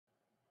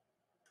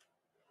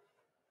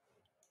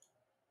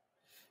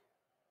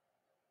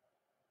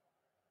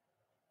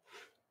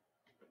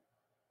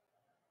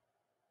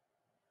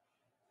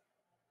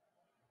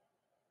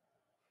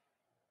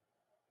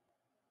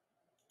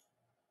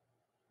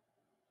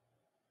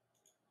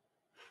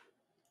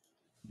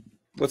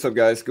What's up,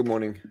 guys? Good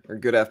morning or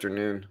good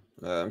afternoon.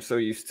 I'm so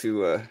used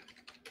to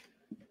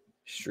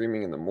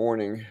streaming in the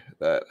morning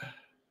that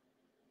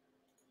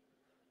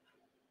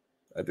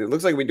it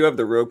looks like we do have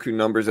the Roku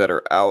numbers that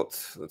are out.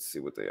 Let's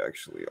see what they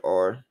actually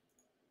are.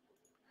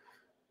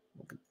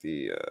 We'll get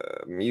the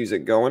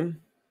music going.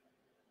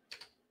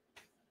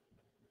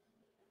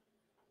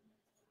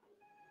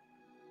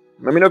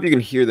 Let me know if you can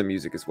hear the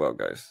music as well,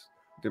 guys.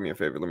 Do me a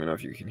favor. Let me know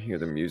if you can hear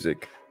the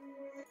music.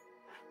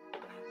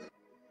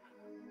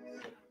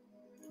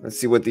 Let's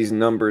see what these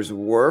numbers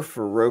were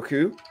for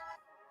Roku.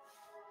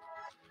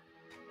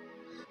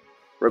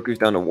 Roku's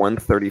down to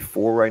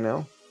 134 right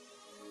now.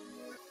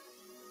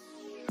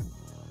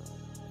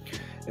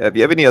 If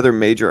you have any other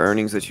major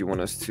earnings that you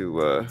want us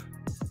to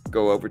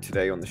go over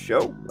today on the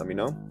show, let me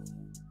know.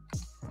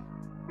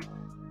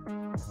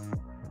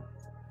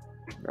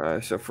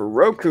 So for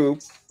Roku,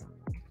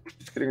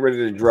 just getting ready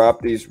to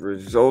drop these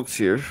results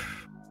here.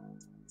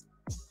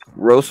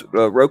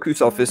 Roku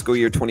saw fiscal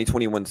year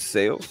 2021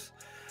 sales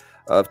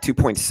of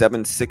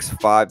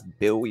 $2.765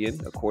 billion,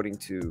 according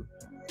to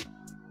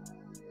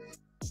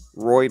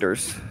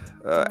Reuters.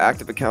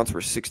 Active accounts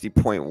were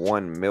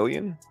 60.1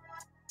 million.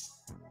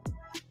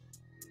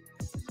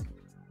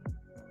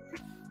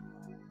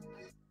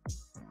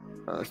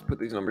 Let's put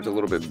these numbers a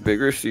little bit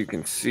bigger so you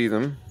can see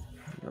them.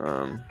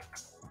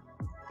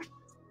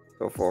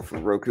 So far for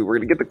Roku, we're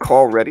going to get the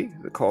call ready.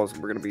 We're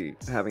going to be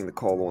having the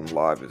call on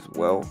live as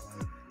well.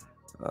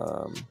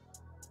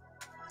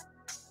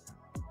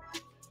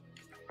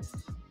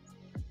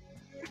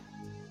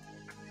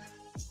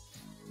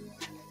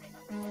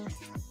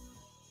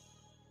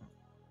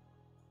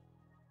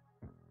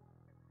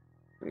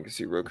 You can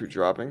see Roku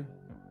dropping.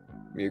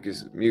 Music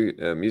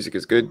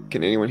is good.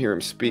 Can anyone hear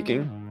him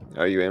speaking?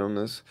 Are you in on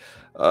this?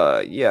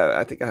 Yeah,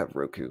 I think I have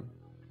Roku.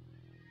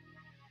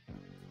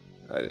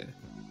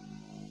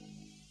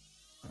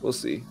 We'll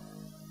see.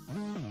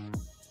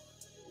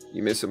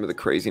 You missed some of the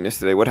craziness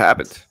today. What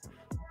happened?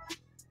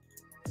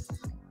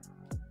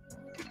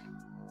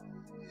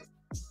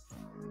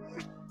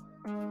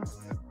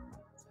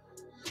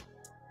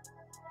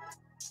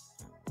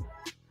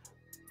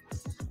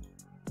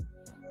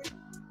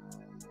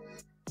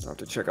 I'll have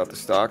to check out the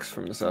stocks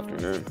from this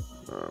afternoon.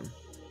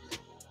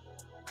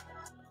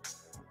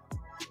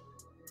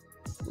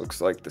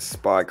 Looks like the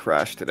SPY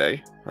crashed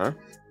today, huh?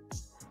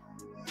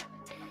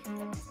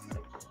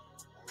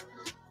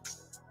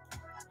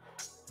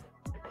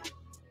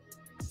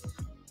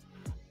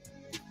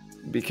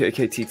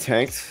 BKKT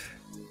tanked.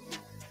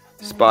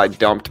 SPY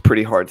dumped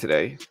pretty hard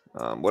today.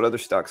 What other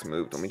stocks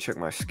moved? Let me check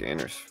my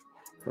scanners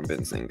from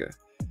Benzinga.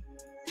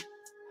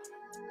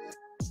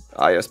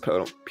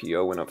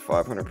 ISPO went up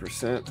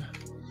 500%.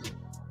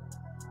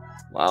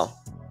 Wow.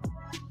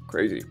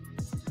 Crazy.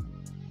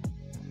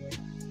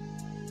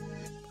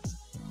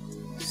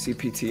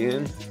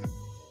 CPTN.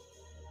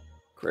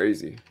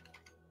 Crazy.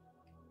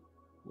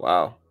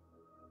 Wow.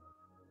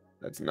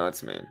 That's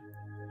nuts, man.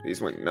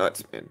 These went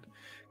nuts, man.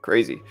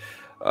 Crazy.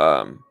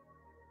 Yeah,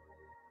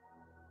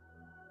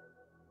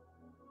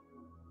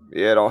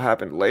 it all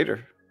happened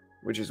later,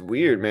 which is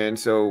weird, man.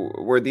 So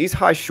were these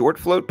high short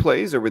float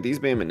plays or were these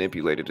being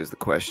manipulated is the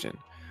question.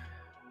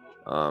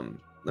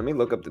 Let me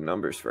look up the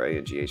numbers for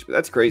ANGH, but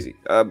that's crazy.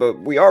 But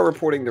we are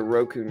reporting the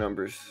Roku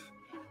numbers.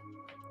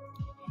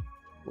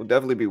 We'll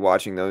definitely be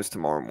watching those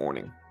tomorrow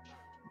morning.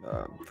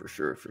 For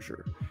sure.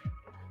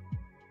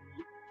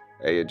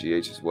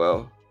 ANGH as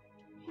well.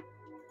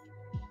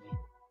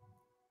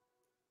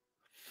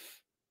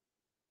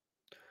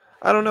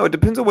 I don't know. It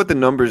depends on what the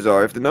numbers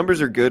are. If the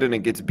numbers are good and it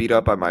gets beat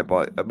up, I might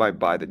buy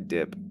the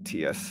dip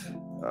TS.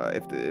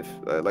 Like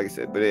I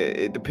said, but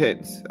it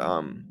depends.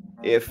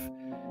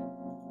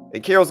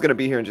 And Carol's gonna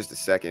be here in just a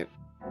second,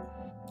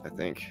 I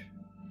think.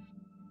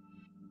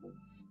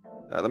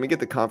 Let me get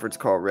the conference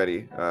call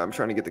ready. I'm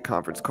trying to get the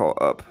conference call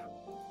up.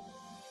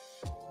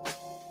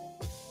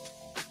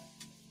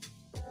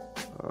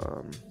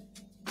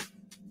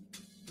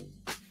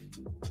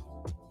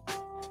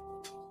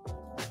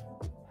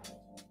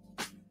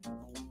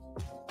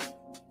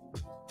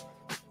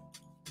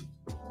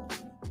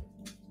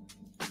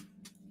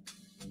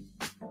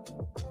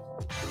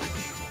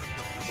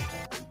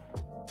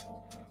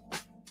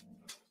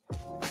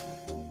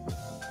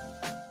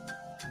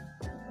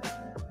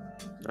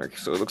 All right,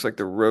 so it looks like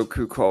the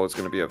Roku call is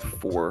going to be at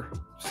 4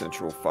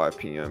 Central, 5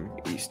 p.m.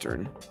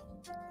 Eastern.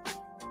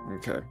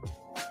 Okay.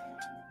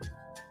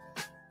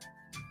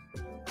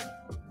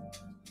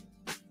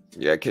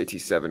 Yeah,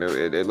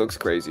 KT7. It looks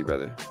crazy,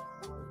 brother.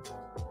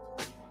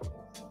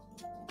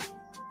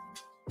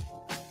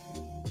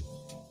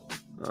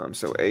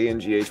 So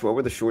ANGH, what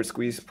were the short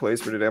squeeze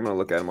plays for today? I'm going to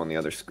look at them on the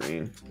other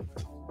screen.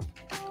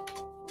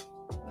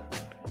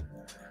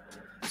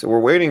 So we're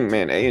waiting,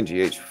 man.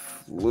 ANGH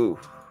flew.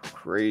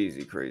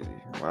 Crazy.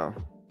 Wow.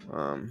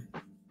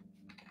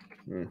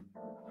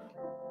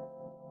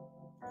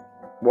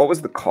 What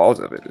was the cause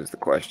of it is the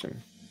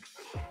question.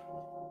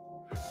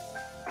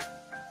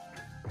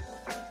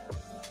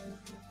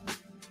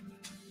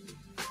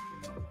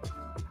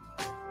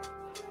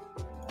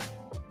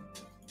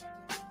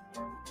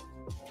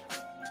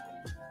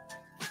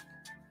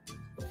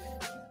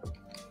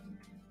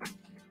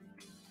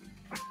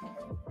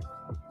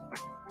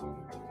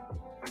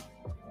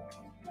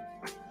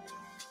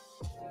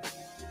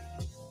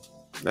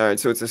 All right,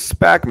 so it's a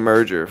SPAC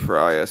merger for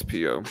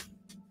ISPO.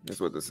 That's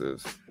what this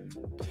is.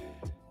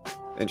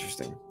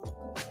 Interesting.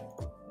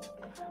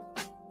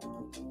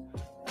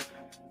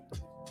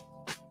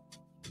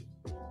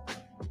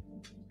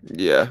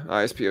 Yeah,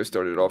 ISPO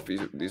started off.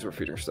 These were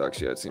feeder stocks.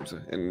 Yeah, it seems.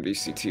 And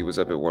VCT was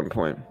up at one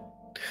point.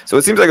 So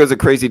it seems like it was a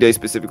crazy day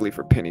specifically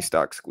for penny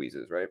stock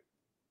squeezes, right?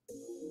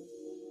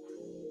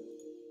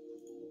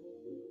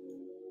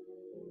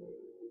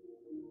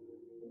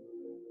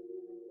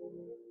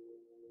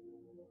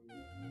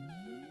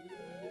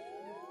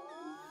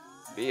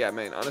 But yeah,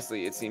 man,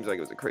 honestly, it seems like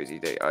it was a crazy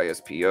day.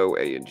 ISPO,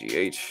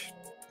 ANGH.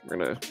 We're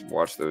going to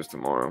watch those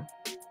tomorrow.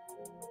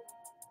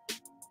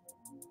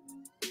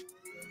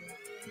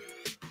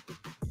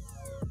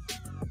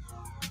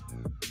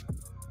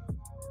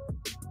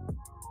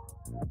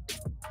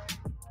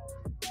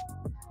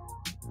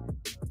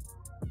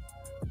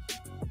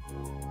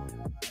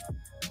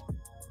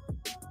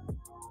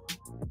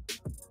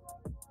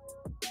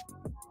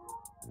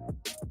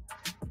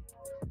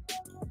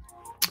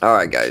 All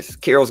right, guys.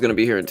 Carol's going to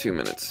be here in 2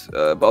 minutes.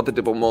 Bought the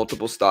dip on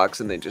multiple stocks,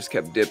 and they just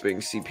kept dipping.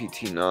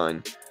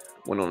 CPT9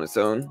 went on its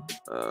own.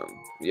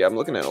 Yeah, I'm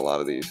looking at a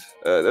lot of these.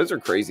 Those are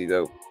crazy,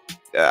 though.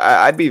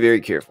 I'd be very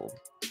careful,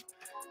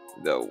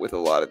 though, with a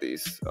lot of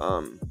these.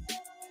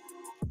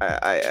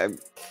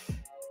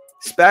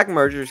 SPAC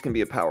mergers can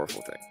be a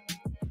powerful thing,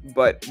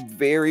 but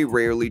very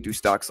rarely do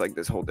stocks like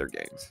this hold their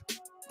gains.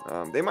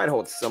 They might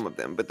hold some of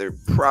them, but they're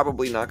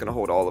probably not going to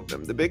hold all of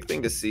them. The big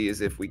thing to see is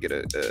if we get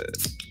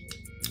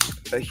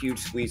a huge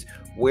squeeze.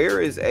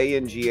 Where is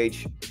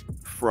ANGH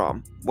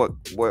from?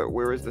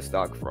 Where is the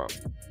stock from?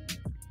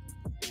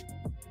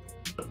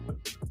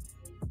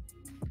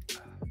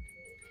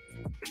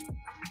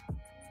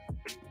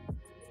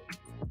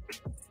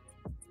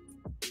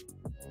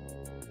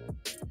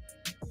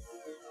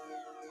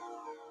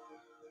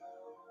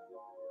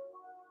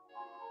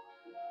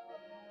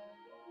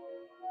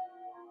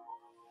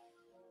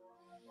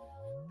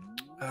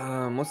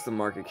 What's the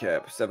market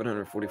cap?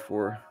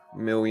 744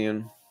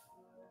 million.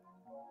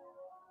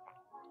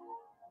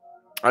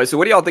 All right, so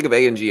what do y'all think of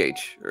ANGH?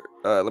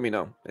 Let me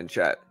know in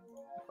chat.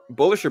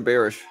 Bullish or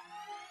bearish?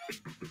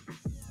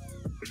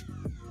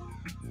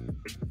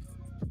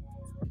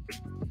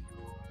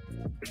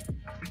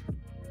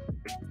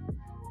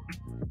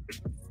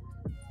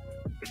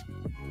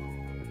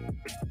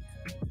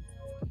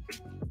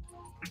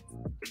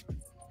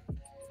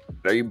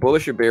 Are you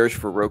bullish or bearish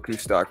for Roku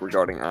stock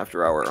regarding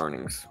after-hour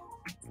earnings?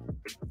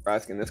 We're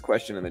asking this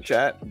question in the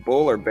chat.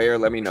 Bull or bear?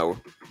 Let me know.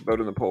 Vote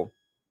in the poll.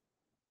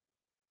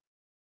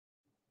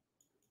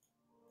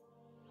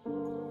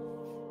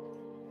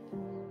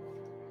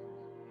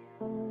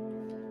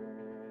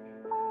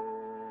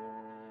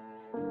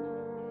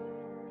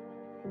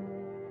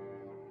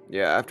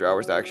 Yeah, after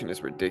hours action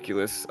is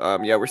ridiculous.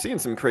 Yeah, we're seeing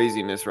some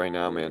craziness right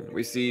now, man.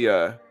 We see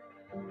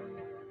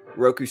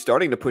Roku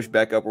starting to push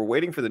back up. We're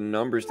waiting for the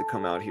numbers to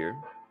come out here.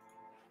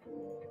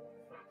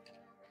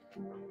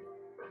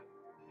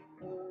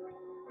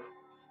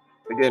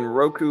 Again,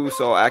 Roku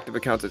saw active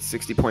accounts at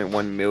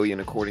 60.1 million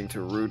according to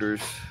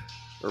Reuters.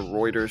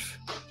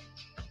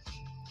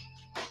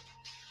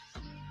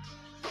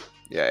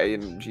 Yeah,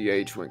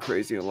 ANGH went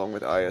crazy along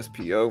with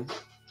ISPO.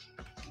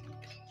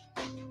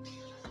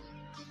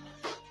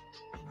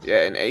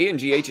 Yeah, and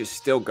ANGH is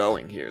still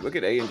going here. Look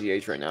at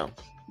ANGH right now.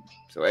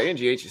 So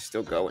ANGH is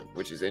still going,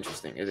 which is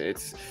interesting.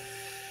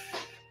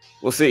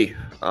 We'll see.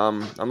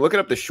 I'm looking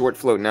up the short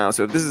float now.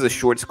 So if this is a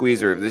short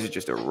squeeze or if this is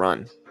just a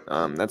run,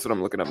 that's what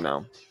I'm looking up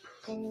now.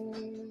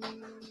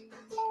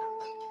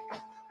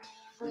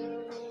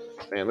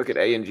 Man, look at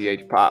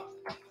ANGH pop.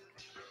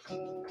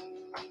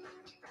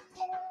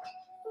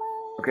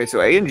 Okay, so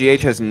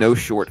ANGH has no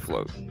short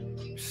float.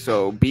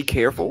 So be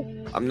careful.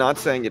 I'm not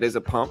saying it is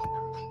a pump,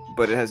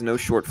 but it has no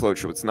short float.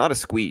 So it's not a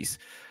squeeze.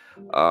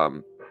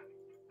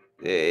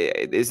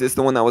 Is this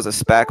the one that was a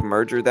SPAC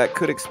merger? That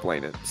could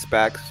explain it.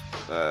 SPACs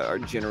are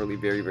generally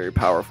very, very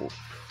powerful,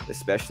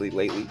 especially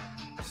lately.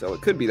 So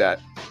it could be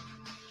that.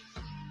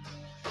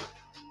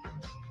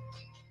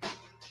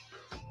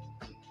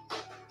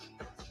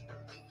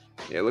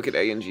 Yeah, look at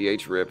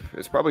ANGH rip.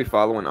 It's probably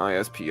following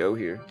ISPO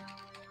here.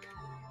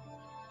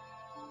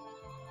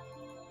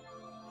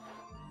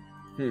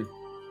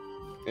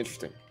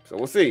 Interesting. So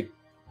we'll see.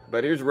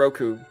 But here's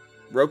Roku.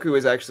 Roku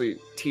is actually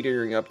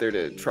teetering up there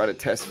to try to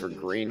test for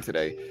green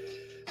today.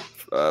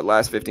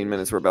 Last 15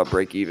 minutes were about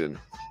break even.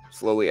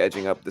 Slowly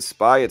edging up. The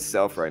SPY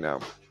itself right now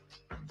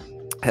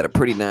had a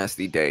pretty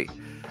nasty day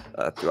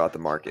throughout the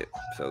market.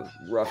 So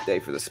rough day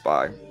for the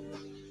SPY.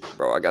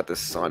 Bro, I got the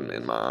sun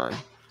in my eye.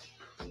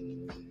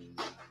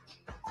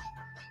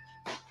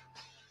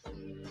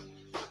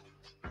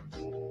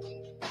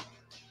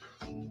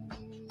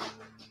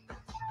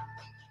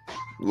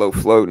 Low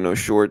float, no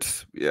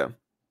shorts. Yeah.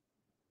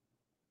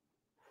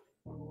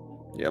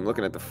 Yeah, I'm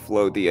looking at the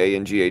float. The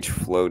ANGH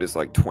float is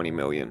like 20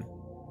 million.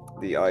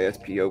 The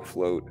ISPO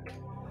float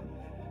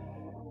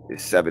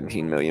is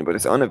 17 million, but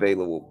it's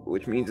unavailable,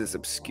 which means it's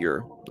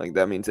obscure. Like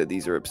that means that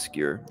these are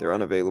obscure. They're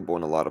unavailable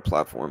on a lot of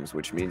platforms,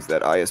 which means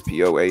that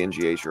ISPO,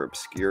 ANGH are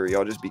obscure.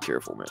 Y'all just be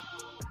careful, man.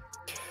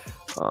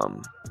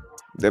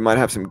 They might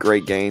have some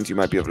great gains. You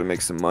might be able to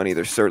make some money.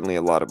 There's certainly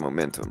a lot of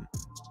momentum.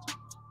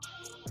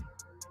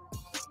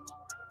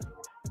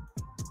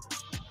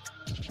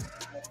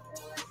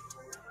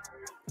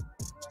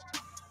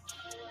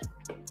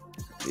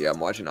 Yeah, I'm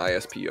watching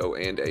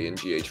ISPO and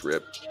ANGH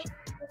rip.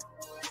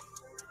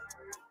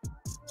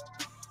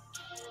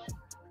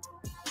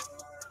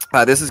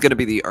 This is going to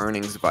be the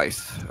earnings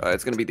Vice.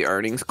 It's going to be the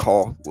earnings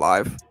call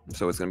live.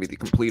 So it's going to be the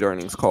complete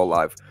earnings call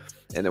live.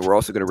 And then we're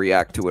also going to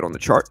react to it on the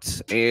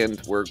charts. And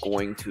we're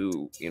going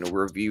to,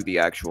 review the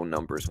actual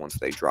numbers once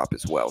they drop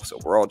as well. So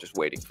we're all just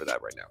waiting for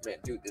that right now. Man,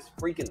 dude,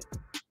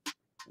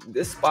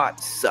 this spot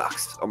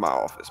sucks on my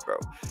office, bro.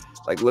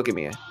 Like, look at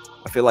me.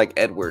 I feel like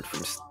Edward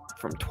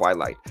from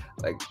Twilight.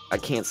 Like, I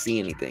can't see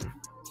anything.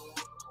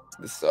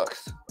 This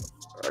sucks.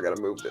 I got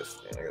to move this.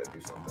 Man, I got to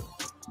do something.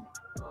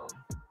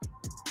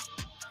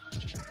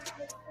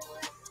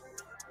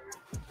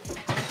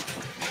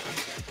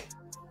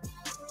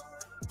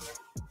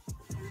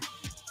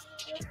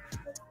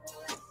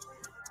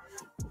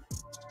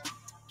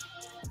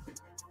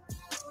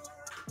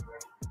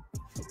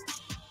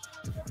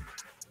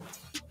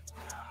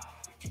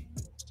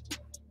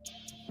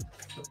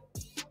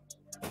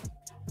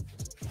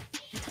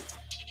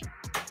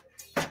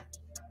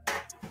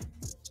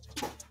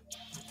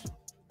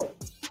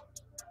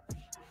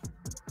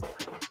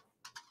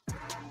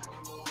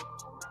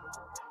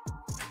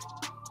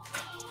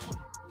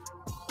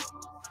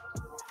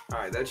 All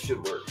right, that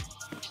should work.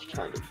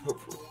 Kind of,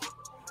 hopefully.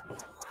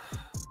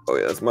 Oh,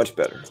 yeah, that's much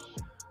better.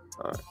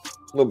 All right,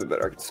 a little bit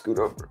better. I can scoot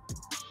over.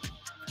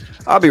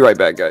 I'll be right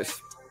back,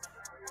 guys.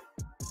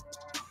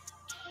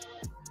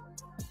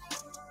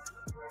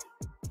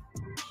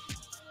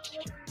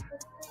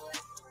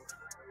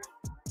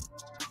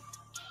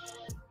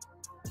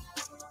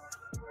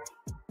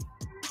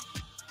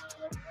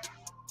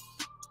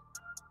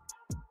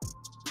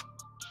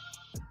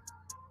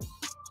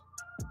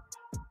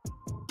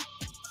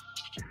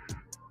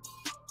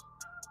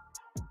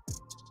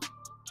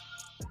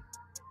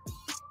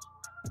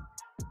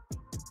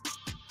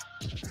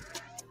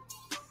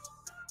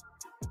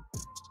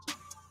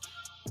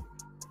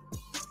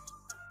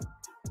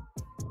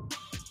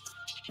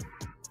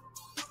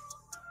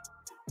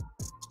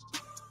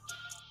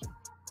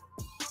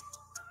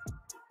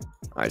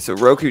 All right, so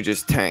Roku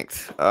just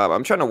tanked.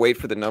 I'm trying to wait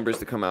for the numbers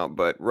to come out,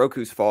 but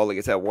Roku's falling.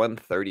 It's at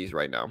 130s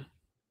right now.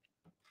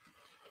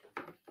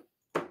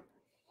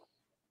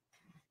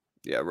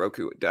 Yeah,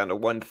 Roku down to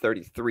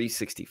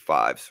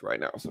 133.65s right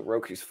now. So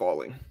Roku's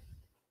falling.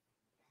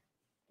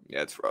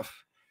 Yeah, it's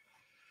rough.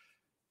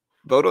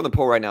 Vote on the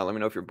poll right now. Let me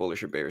know if you're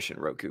bullish or bearish in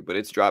Roku, but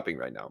it's dropping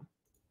right now.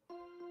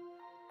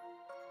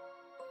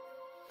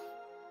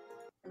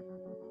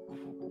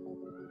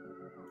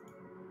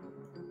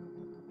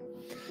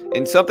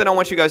 And something I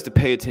want you guys to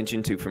pay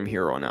attention to from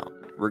here on out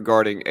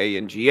regarding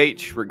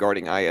ANGH,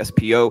 regarding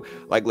ISPO.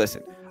 Like,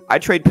 listen, I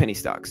trade penny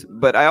stocks,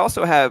 but I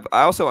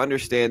also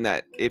understand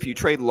that if you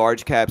trade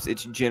large caps,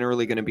 it's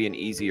generally going to be an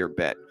easier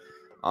bet.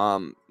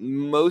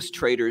 Most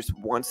traders,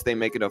 once they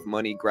make enough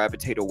money,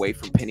 gravitate away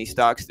from penny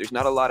stocks. There's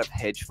not a lot of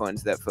hedge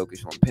funds that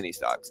focus on penny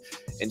stocks.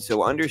 And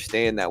so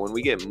understand that when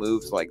we get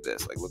moves like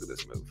this, like look at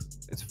this move.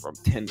 It's from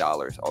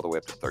 $10 all the way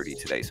up to 30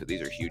 today. So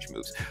these are huge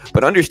moves.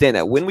 But understand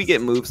that when we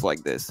get moves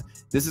like this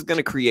is going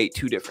to create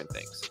two different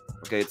things.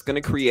 Okay, it's going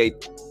to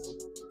create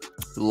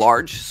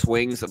large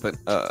swings of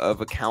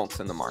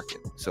accounts in the market.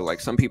 So like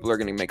some people are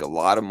going to make a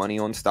lot of money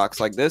on stocks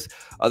like this.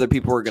 Other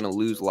people are going to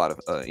lose a lot of,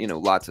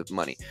 lots of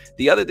money.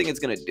 The other thing it's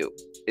going to do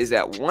is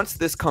that once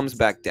this comes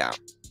back down,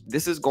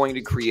 this is going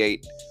to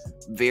create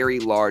very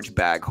large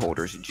bag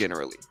holders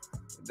generally.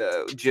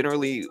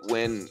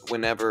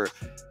 Whenever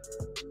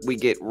we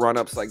get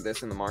run-ups like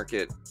this in the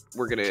market,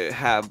 we're going to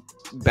have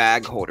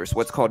bag holders,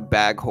 what's called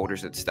bag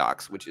holders at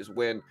stocks, which is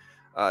when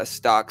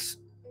stocks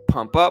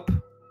pump up,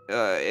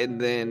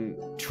 and then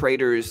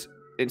traders,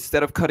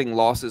 instead of cutting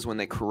losses when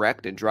they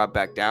correct and drop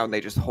back down,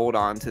 they just hold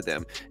on to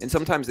them. And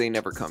sometimes they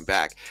never come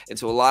back. And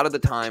so a lot of the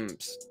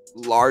times,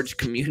 large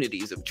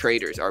communities of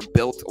traders are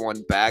built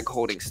on bag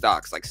holding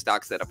stocks, like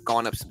stocks that have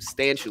gone up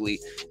substantially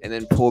and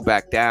then pull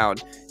back down.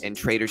 And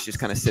traders just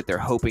kind of sit there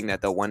hoping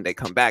that they'll one day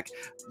come back.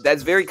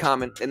 That's very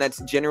common. And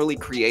that's generally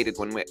created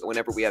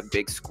whenever we have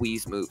big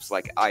squeeze moves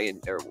like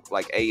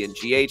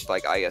ANGH,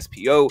 like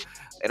ISPO.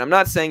 And I'm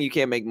not saying you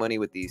can't make money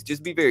with these.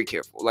 Just be very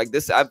careful. Like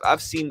this,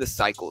 I've seen the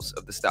cycles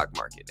of the stock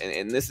market,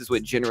 and this is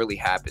what generally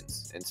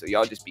happens. And so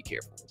y'all just be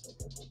careful.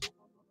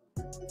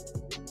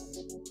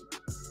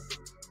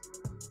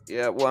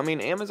 Yeah, well, I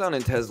mean, Amazon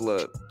and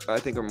Tesla, I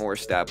think, are more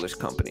established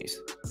companies.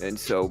 And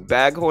so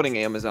bag holding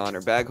Amazon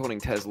or bag holding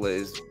Tesla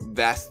is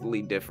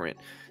vastly different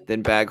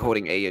than bag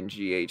holding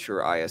ANGH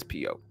or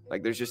ISPO.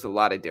 Like there's just a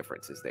lot of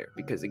differences there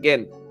because,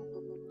 again,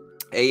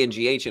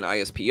 ANGH and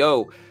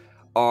ISPO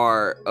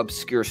are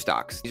obscure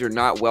stocks. These are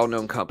not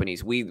well-known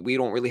companies. We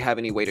don't really have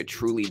any way to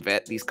truly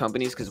vet these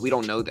companies because we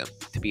don't know them,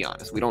 to be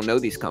honest. We don't know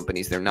these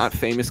companies. They're not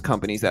famous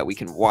companies that we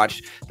can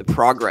watch the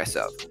progress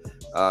of.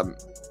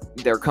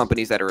 They're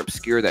companies that are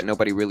obscure that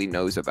nobody really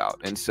knows about.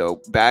 And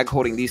so bag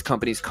holding these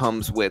companies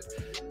comes with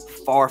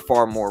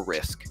far more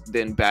risk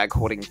than bag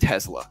holding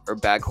Tesla or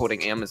bag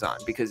holding Amazon,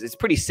 because it's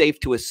pretty safe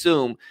to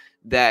assume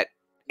that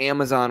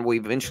Amazon will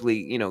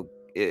eventually,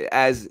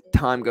 as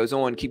time goes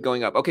on, keep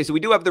going up. Okay, so we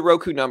do have the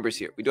Roku numbers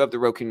here. I'm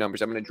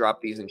going to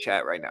drop these in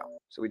chat right now.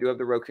 So we do have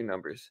the Roku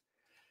numbers.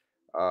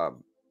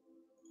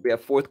 We have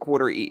fourth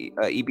quarter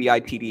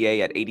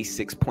EBITDA at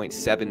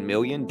 86.7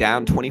 million,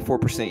 down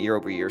 24% year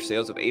over year.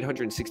 Sales of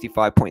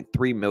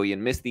 865.3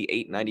 million, missed the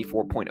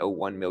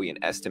 894.01 million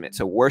estimate.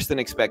 So worse than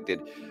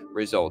expected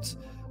results,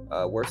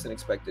 worse than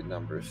expected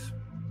numbers.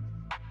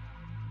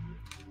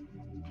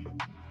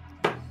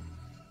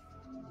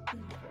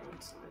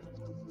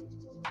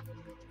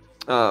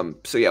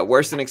 So yeah,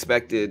 worse than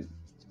expected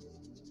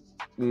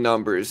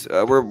numbers.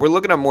 We're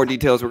looking at more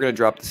details. We're going to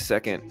drop the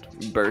second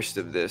burst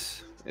of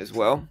this as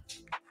well.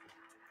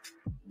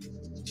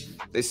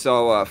 They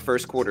saw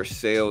first quarter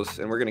sales,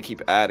 and we're going to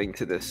keep adding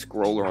to the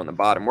scroller on the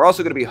bottom. We're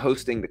also going to be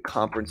hosting the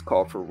conference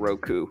call for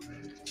Roku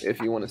if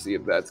you want to see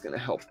if that's going to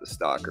help the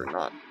stock or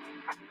not.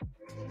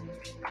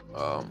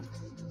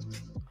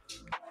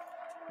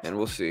 And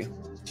we'll see.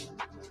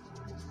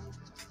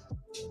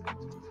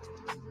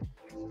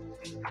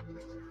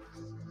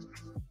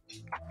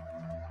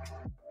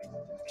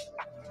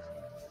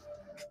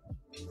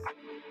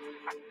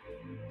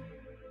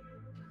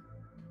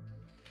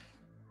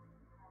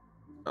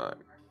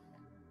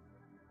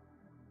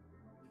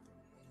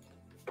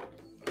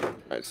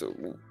 All right, so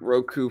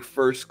Roku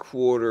first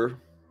quarter.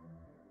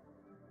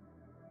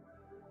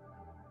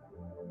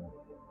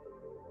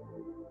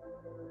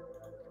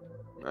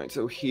 All right,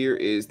 so here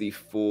is the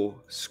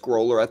full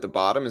scroller at the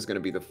bottom is going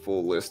to be the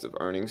full list of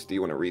earnings. Do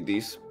you want to read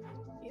these?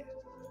 Yeah.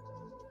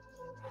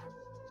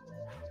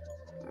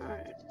 All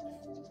right.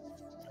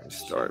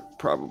 Start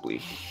probably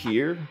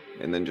here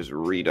and then just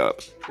read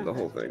up the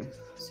whole thing.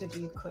 So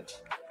do you click?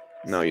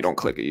 No, you don't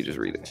click it. You just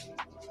read it.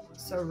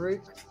 So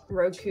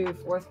Roku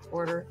fourth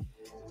quarter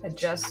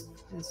adjust.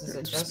 This is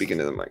adjust. Speaking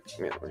to the mic.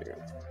 Yeah, there you go.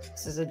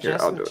 This is adjustment.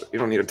 Here, I'll do it. You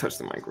don't need to touch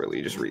the mic, really.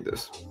 You just read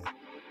this.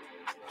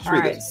 All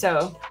right.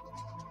 So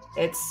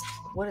it's,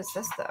 what is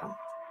this though?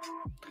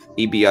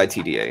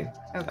 EBITDA.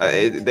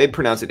 Okay. They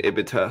pronounce it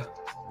EBITDA.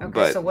 Okay.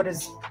 But, so what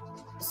does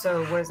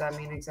that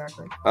mean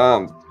exactly?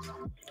 I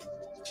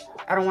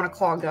don't want to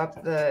clog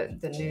up the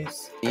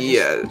news.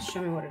 Yeah.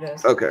 Show me what it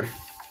is. Okay.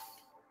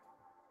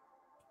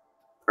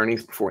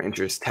 Earnings before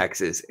interest,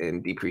 taxes,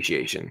 and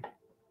depreciation.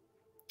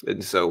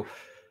 And so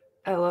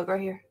look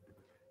right here.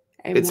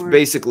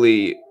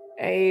 Basically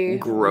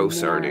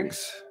gross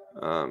earnings.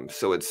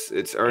 So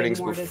it's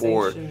earnings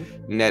before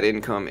net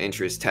income,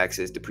 interest,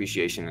 taxes,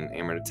 depreciation, and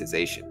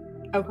amortization.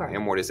 Okay.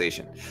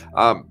 Amortization.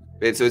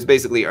 So it's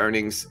basically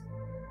earnings,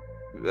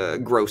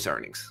 gross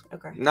earnings.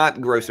 Okay. Not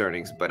gross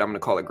earnings, but I'm going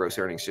to call it gross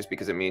earnings just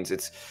because it means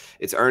it's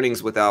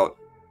earnings without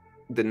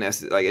the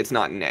like it's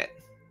not net,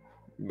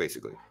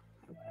 basically.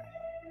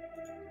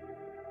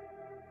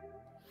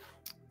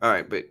 All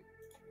right,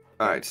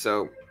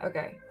 so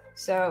okay,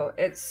 so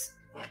it's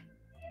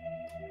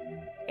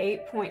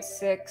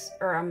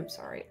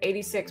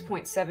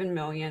 86.7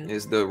 million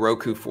is the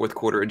Roku fourth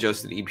quarter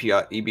adjusted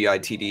EBITDA.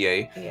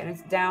 Yeah, and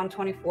it's down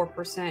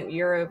 24%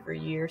 year over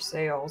year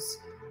sales.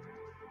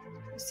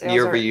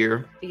 Year over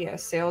year. Yeah,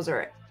 sales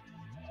are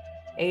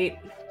 8.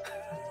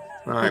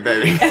 All right,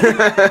 baby.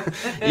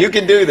 You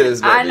can do this,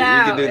 baby. I know.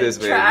 You can do this,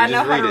 baby. I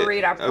know how to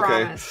read. I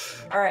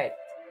promise. Okay. All right.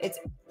 It's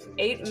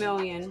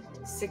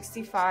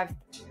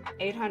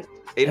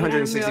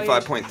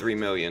 865.3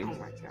 million. Oh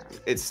my God.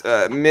 It's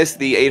missed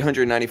the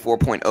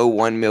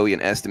 894.01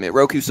 million estimate.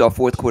 Roku saw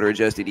fourth quarter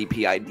adjusted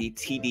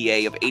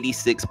EBITDA of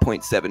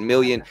 86.7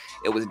 million.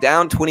 It was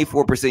down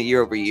 24%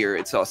 year over year.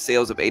 It saw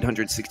sales of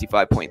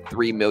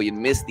 865.3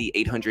 million, missed the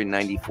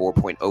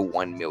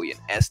 894.01 million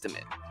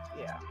estimate.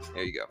 Yeah.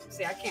 There you go.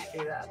 See, I can't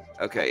do that.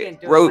 Okay.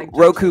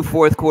 Roku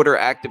fourth quarter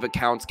active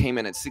accounts came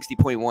in at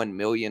 60.1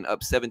 million,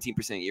 up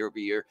 17% year over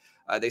year.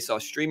 They saw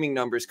streaming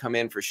numbers come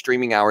in for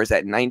streaming hours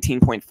at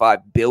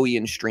 19.5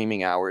 billion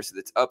streaming hours.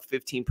 That's up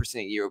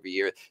 15% year over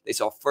year. They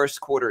saw first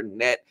quarter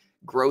net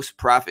gross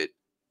profit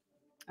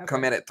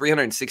come in at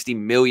 360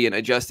 million.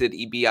 Adjusted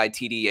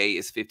EBITDA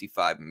is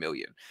 55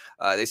 million.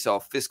 They saw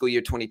fiscal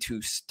year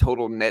 22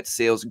 total net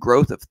sales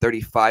growth of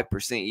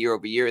 35% year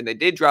over year. And they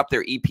did drop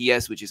their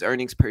EPS, which is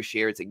earnings per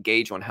share. It's a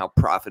gauge on how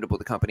profitable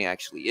the company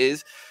actually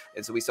is.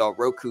 And so we saw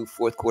Roku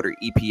fourth quarter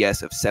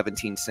EPS of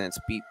 17 cents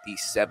beat the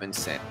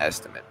 7-cent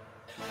estimate.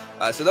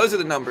 So those are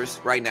the numbers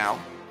right now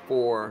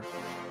for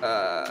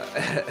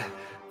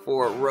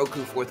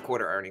Roku fourth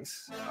quarter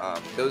earnings.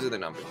 Those are the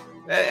numbers,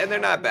 and they're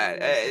not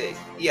bad.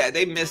 Yeah,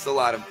 they missed a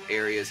lot of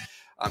areas.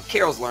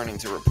 Carol's learning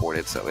to report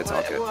it, so it's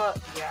all good. Well,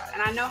 yeah,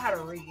 and I know how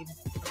to read.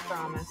 I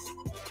promise.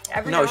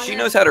 No, she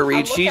knows how to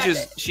read.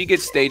 She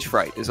gets stage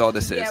fright. Is all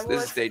this is. Yeah, well,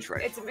 this is stage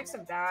fright. It's a mix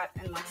of that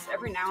and like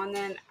every now and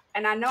then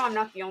and I know I'm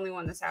not the only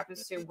one this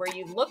happens to, where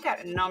you look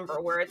at a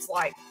number where it's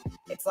like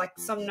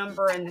some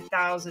number in the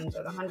thousands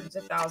or the hundreds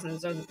of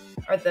thousands or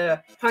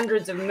the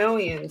hundreds of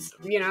millions.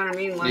 You know what I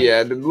mean? Like,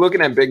 yeah,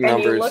 looking at big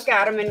numbers. And you look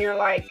at them and you're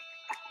like,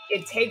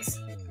 it takes,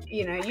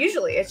 you know,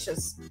 usually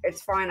it's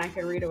fine. I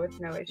can read it with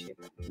no issue.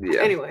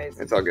 Yeah. Anyways,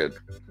 it's all good.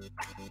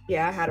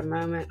 Yeah, I had a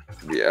moment.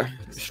 Yeah,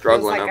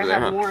 struggling over there. I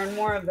have more and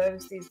more of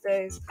those these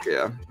days.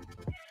 Yeah.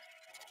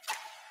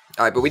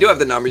 All right, but we do have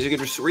the numbers. You can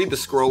just read the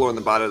scroller on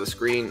the bottom of the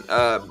screen.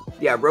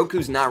 Yeah,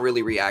 Roku's not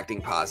really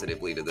reacting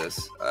positively to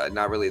this.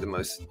 Not really the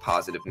most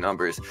positive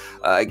numbers.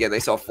 Again,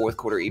 they saw fourth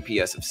quarter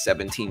EPS of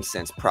 17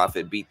 cents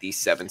profit beat the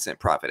 7-cent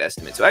profit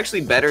estimate. So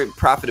actually better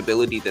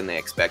profitability than they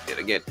expected.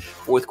 Again,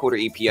 fourth quarter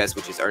EPS,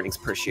 which is earnings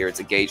per share, it's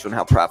a gauge on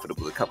how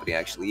profitable the company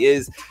actually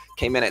is,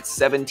 came in at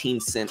 17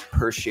 cent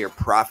per share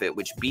profit,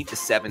 which beat the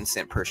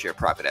 7-cent per share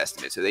profit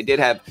estimate. So they did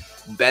have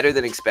better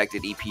than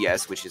expected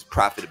EPS, which is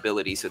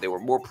profitability. So they were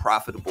more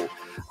profitable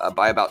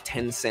by about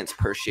 10 cents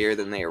per share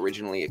than they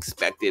originally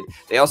expected.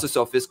 They also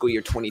saw fiscal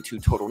year 22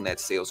 total net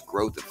sales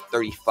growth of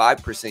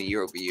 35%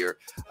 year over year.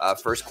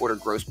 First quarter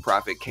gross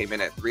profit came in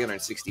at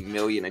 $360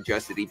 million,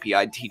 adjusted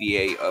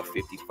EBITDA of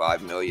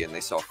 $55 million. They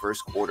saw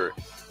first quarter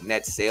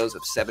net sales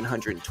of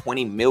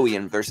 $720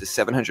 million versus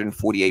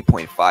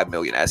 $748.5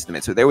 million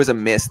estimate. So there was a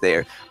miss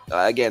there.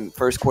 Again,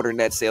 first quarter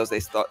net sales, they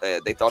thought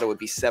it would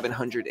be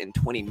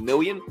 $720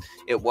 million.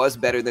 It was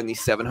better than the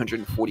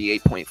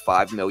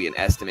 $748.5 million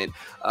estimate.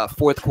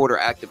 Fourth quarter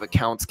active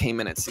accounts came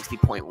in at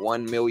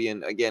 60.1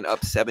 million, again up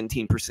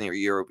 17%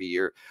 year over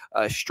year.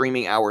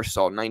 Streaming hours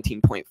saw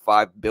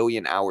 19.5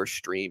 billion hours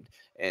streamed,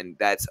 and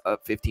that's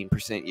up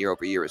 15% year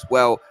over year as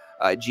well.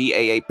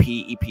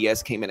 GAAP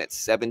EPS came in at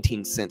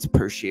 17 cents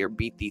per share,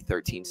 beat the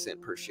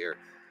 13-cent per share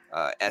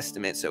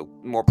estimate, so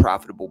more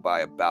profitable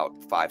by about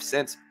 5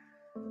 cents.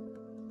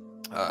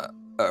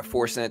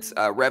 4 cents.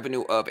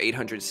 Revenue of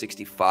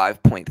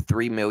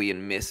 $865.3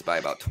 million, missed by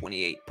about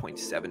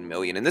 $28.7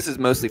 million, and this is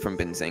mostly from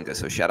Benzinga,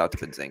 so shout out to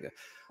Benzinga.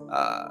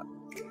 I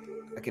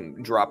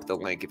can drop the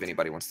link if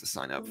anybody wants to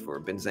sign up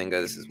for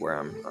Benzinga. This is where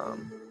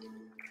I'm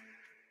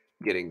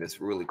getting this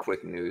really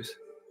quick news.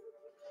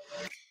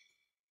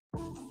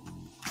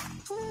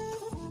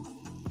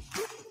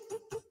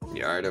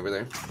 You all right over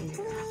there?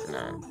 All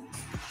right.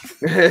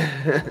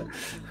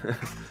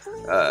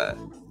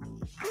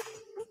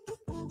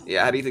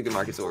 Yeah, how do you think the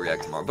markets will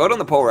react tomorrow? Vote on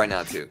the poll right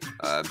now, too.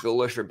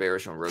 Bullish or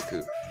bearish on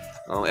Roku?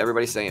 Oh,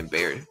 everybody's saying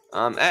bearish.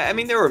 I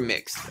mean, they were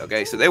mixed,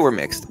 okay? So they were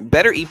mixed.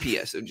 Better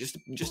EPS. So just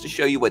to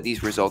show you what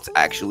these results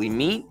actually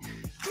mean,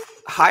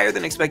 higher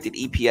than expected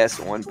EPS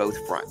on both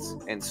fronts.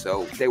 And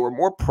so they were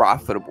more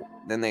profitable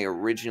than they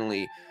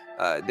originally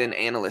than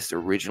analysts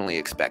originally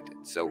expected.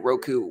 So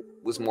Roku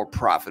was more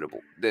profitable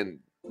than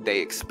they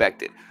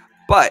expected.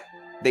 But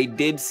they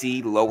did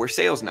see lower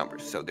sales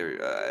numbers. So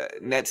their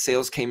net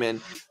sales came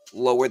in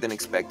lower than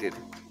expected.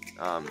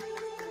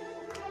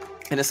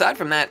 And aside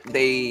from that,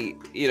 they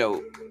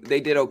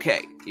did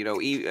okay.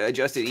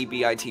 Adjusted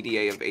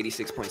EBITDA of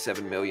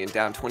 86.7 million,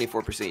 down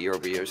 24% year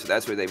over year. So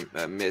that's where they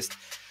missed.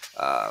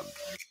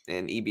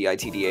 And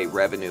EBITDA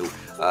revenue,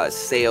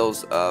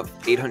 sales of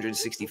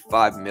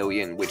 865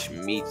 million, which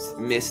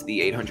missed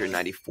the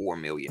 894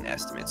 million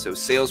estimate. So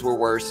sales were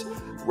worse,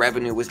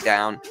 revenue was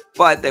down,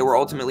 but they were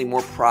ultimately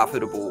more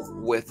profitable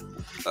with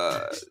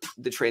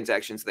the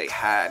transactions they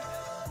had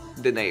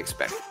than they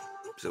expected.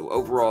 So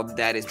overall,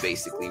 that is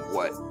basically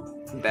what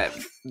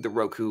the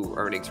Roku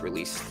earnings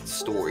release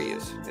story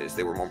is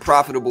they were more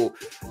profitable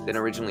than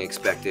originally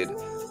expected,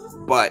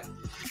 but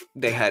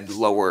they had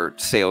lower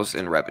sales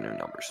and revenue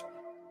numbers.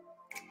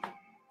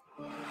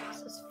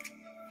 This is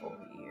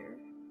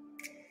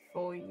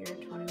full year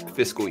 21.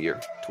 Fiscal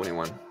year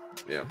 21.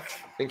 Yeah.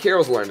 And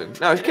Carol's learning.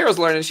 No, Carol's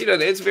learning. She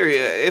doesn't. It's very.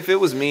 If it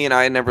was me and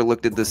I had never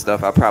looked at this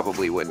stuff, I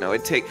probably wouldn't know.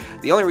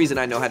 The only reason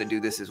I know how to do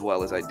this as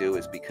well as I do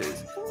is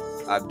because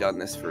I've done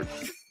this for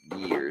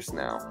years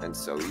now, and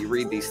so you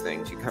read these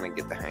things, you kind of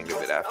get the hang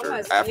of it after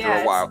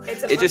a while.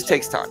 It just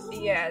takes time.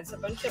 Yeah, it's a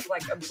bunch of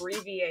like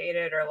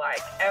abbreviated or like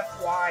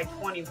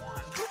FY21.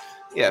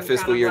 Yeah,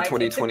 fiscal year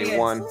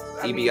 2021,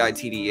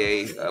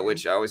 EBITDA,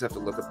 which I always have to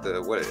look up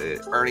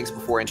earnings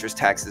before interest,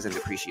 taxes, and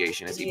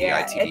depreciation is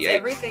EBITDA. Yeah,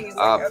 everything is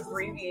like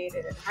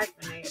abbreviated and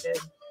hyphenated.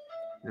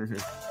 Mm-hmm.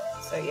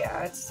 So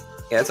yeah,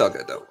 it's all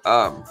good though.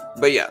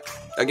 But yeah,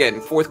 again,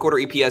 fourth quarter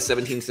EPS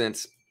 17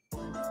 cents.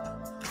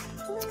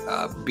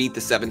 Beat the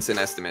 7-cent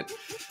estimate.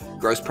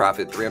 Gross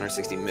profit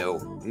 360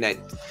 mil. Net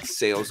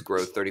sales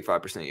growth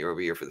 35% year over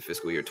year for the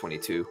fiscal year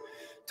 22.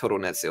 Total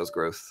net sales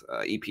growth,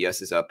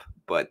 EPS is up,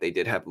 but they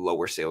did have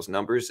lower sales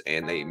numbers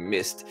and they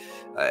missed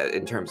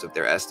in terms of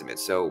their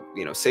estimates. So,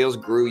 sales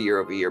grew year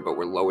over year, but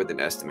were lower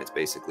than estimates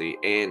basically.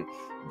 And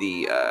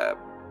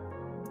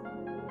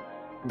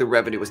the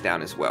revenue was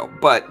down as well,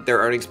 but their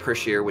earnings per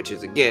share, which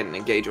is again a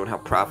gauge on how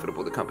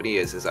profitable the company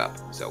is up.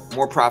 So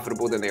more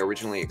profitable than they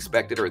originally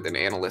expected, or than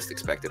analysts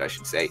expected, I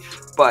should say.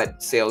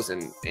 But sales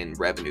and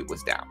revenue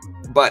was down,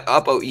 but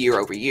up year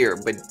over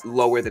year, but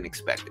lower than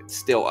expected.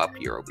 Still up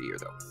year over year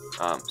though.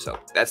 So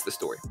that's the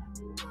story.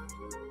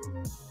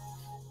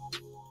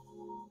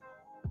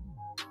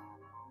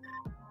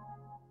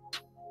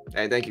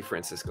 Hey, thank you,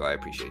 Francisco. I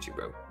appreciate you,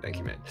 bro. Thank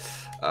you, man.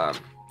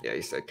 Yeah,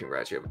 he said,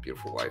 congrats, you have a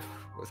beautiful wife.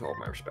 With all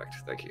my respect.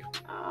 Thank you.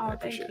 Oh,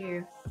 thank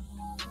you.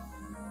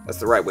 That's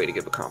the right way to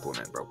give a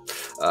compliment, bro.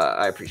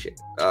 I appreciate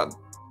it.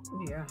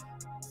 Yeah.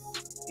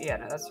 Yeah,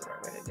 no, that's the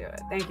right way to do it.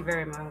 Thank you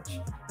very much.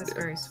 That's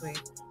very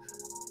sweet.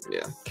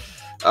 Yeah.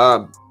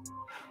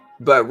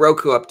 But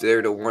Roku up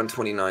there to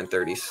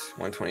 129.30s.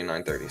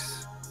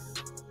 129.30s.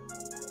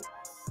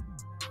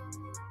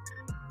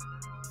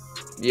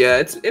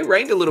 Yeah, it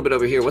rained a little bit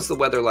over here. What's the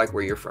weather like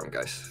where you're from,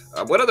 guys?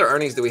 What other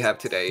earnings do we have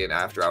today in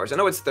after hours? I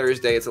know it's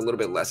Thursday. It's a little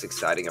bit less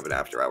exciting of an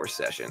after hours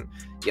session.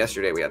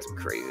 Yesterday we had some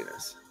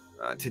craziness.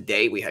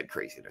 Today we had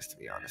craziness, to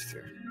be honest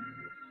here.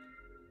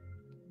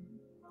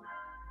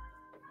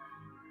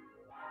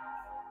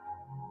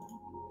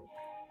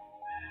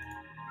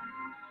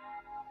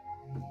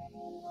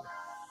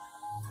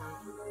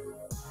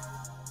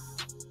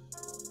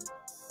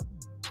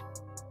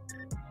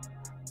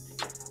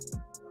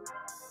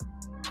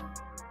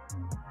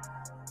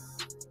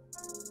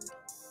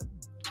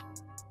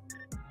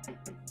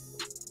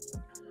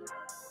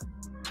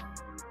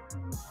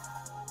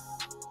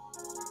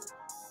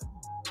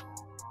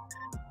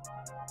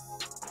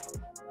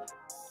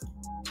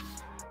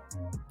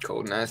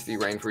 Cold, nasty,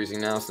 rain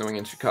freezing now, snowing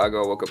in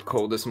Chicago. Woke up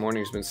cold this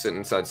morning. Just been sitting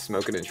inside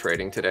smoking and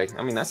trading today.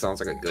 I mean, that sounds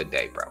like a good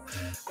day, bro.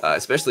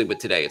 Especially with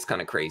today, it's kind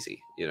of crazy,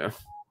 you know.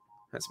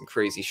 Had some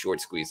crazy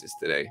short squeezes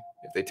today.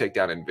 If they take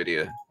down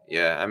Nvidia,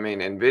 yeah, I mean,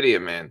 Nvidia,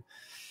 man.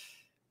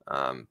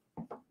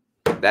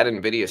 That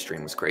Nvidia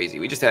stream was crazy.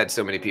 We just had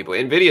so many people.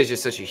 Nvidia is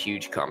just such a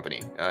huge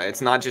company.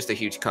 It's not just a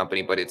huge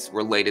company, but it's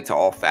related to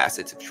all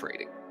facets of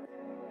trading,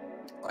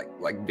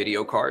 like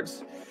video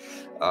cards.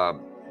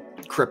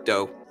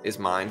 Crypto is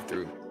mined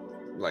through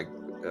like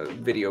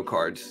video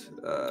cards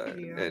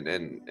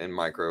and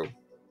micro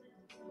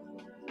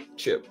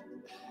chip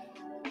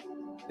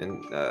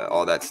and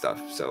all that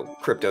stuff. So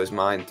crypto's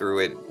mined through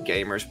it.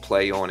 Gamers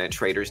play on it.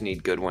 Traders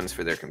need good ones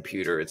for their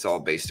computer. It's all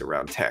based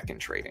around tech and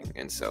trading.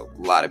 And so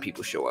a lot of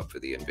people show up for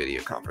the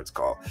Nvidia conference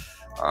call.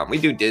 We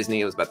do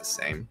Disney. It was about the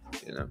same,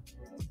 you know.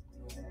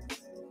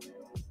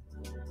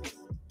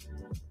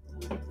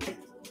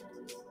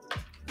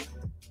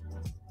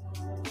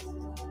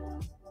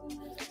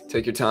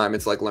 Take your time.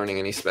 It's like learning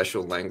any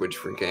special language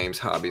for games,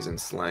 hobbies, and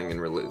slang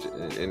and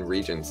religion in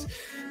regions.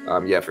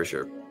 Yeah, for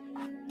sure.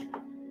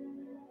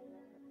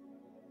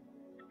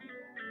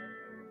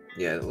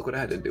 Yeah, look what I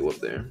had to do up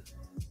there.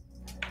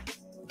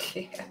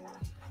 Yeah.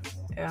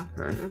 Yeah.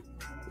 Right.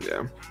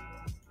 Yeah.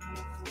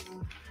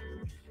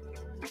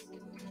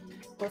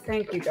 Well,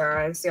 thank you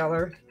guys. Y'all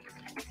are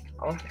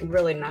all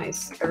really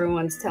nice.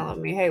 Everyone's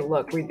telling me, hey,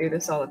 look, we do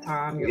this all the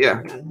time. You're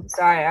learning.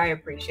 So I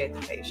appreciate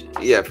the patience.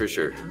 Yeah, for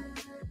sure.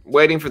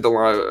 Waiting for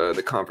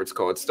the conference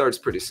call. It starts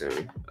pretty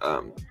soon.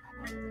 Let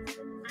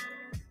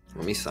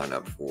me sign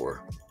up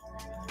for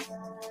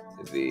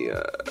the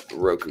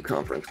Roku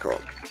conference call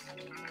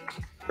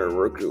or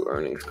Roku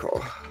earnings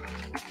call.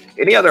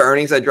 Any other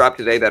earnings I dropped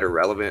today that are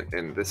relevant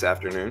in this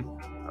afternoon?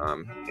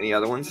 Any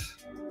other ones?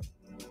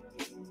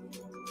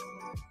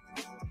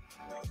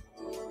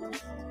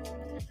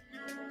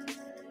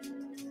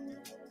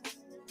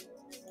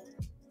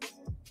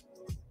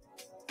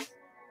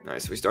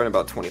 Nice. We start in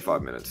about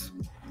 25 minutes.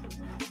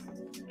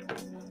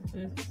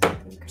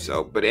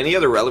 So, but any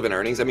other relevant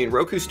earnings? I mean,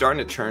 Roku's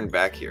starting to turn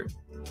back here.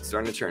 It's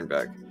starting to turn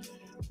back.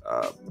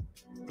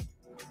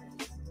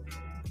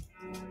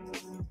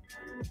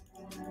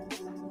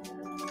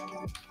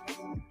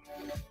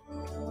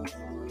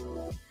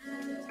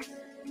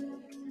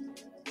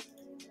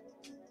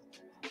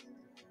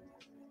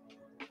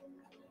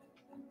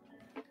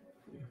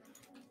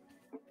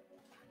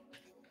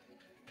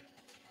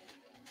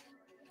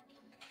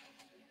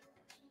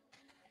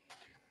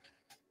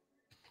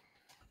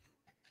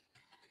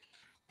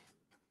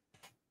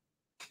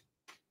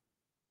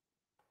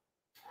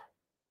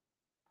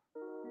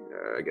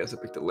 I guess I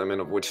picked the limit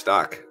of which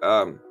stock.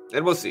 And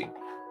we'll see.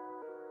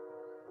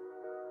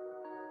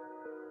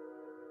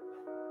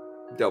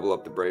 Double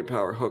up the brain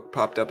power. Hook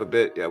popped up a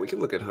bit. Yeah, we can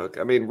look at Hook.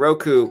 I mean,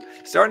 Roku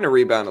starting to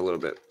rebound a little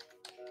bit.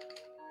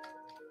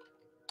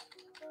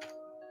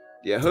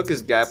 Yeah, Hook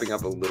is gapping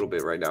up a little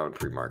bit right now in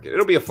pre-market.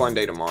 It'll be a fun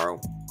day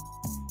tomorrow.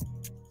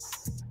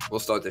 We'll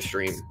start the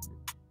stream.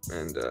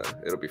 And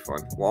it'll be fun.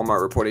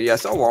 Walmart reported. Yeah, I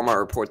saw Walmart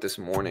report this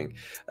morning,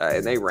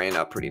 and they ran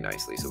up pretty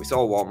nicely. So we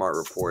saw a Walmart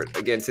report.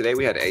 Again, today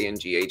we had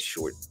ANGH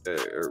short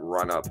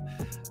run up.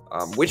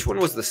 Which one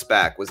was the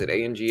SPAC? Was it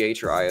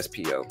ANGH or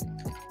ISPO?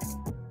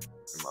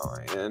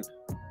 MIN.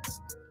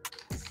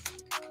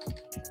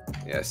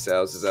 Yeah,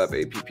 sales is up.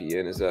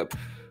 APPN is up.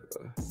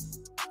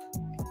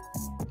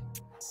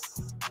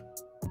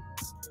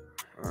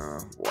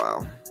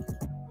 Wow.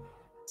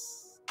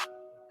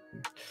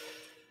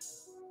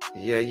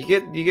 Yeah, you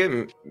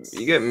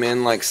get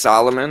men like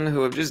Solomon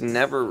who have just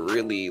never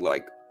really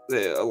like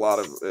a lot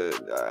of.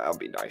 I'll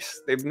be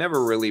nice. They've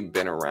never really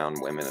been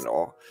around women at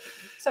all.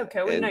 It's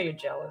okay. We know you're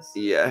jealous.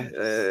 Yeah,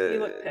 you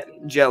look petty.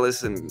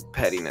 Jealous and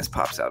pettiness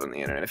pops out on the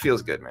internet. It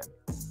feels good, man.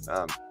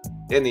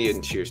 In the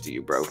end, cheers to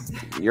you, bro.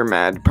 You're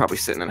mad, probably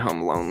sitting at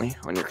home lonely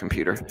on your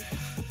computer.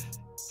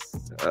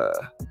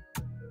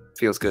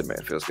 Feels good, man.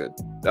 Feels good.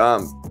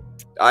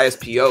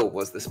 ISPO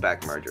was the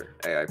SPAC merger.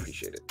 Hey, I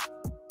appreciate it.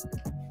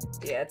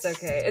 Yeah, it's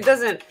okay. It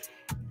doesn't.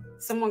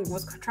 Someone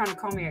was trying to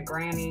call me a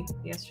granny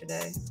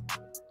yesterday.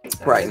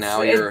 So right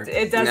now,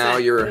 it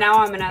doesn't. Now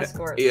I'm an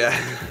escort. Yeah.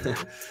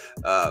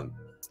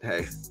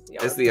 Hey,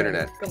 it's the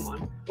internet. Come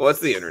on. Well, it's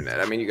the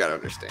internet. I mean, you got to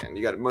understand.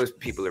 Most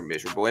people are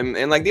miserable.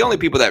 And like the only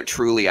people that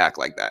truly act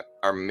like that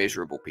are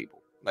miserable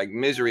people. Like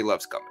misery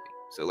loves company.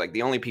 So like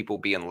the only people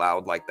being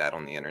loud like that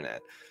on the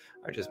internet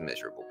are just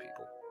miserable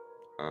people.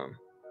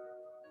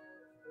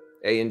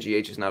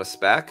 ANGH is not a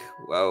SPAC.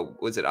 Well,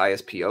 was it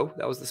ISPO?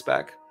 That was the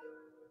SPAC.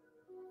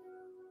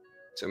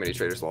 So many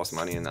traders lost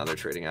money and now they're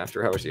trading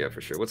after hours. Yeah,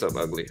 for sure. What's up,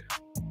 Ugly?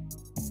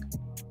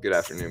 Good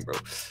afternoon, bro.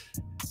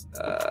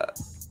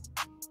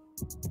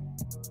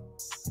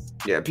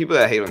 Yeah, people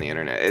that hate on the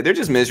internet, they're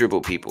just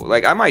miserable people.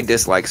 Like, I might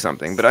dislike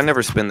something, but I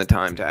never spend the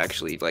time to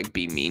actually, like,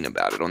 be mean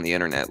about it on the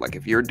internet. Like,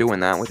 if you're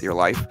doing that with your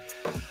life,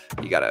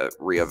 you gotta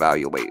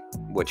reevaluate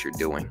what you're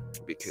doing,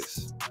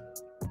 because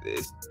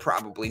it's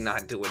probably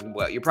not doing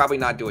well. You're probably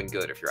not doing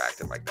good if you're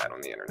acting like that on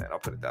the internet. I'll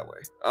put it that way.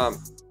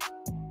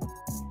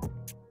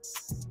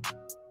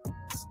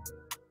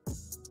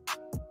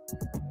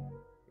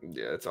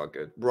 Yeah, it's all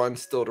good. Run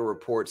still to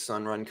report.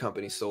 Sunrun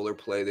Company Solar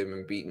play. They've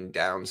been beating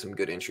down some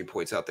good entry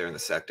points out there in the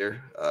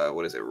sector.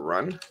 What is it?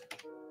 Run?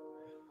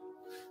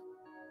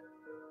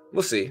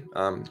 We'll see.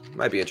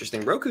 Might be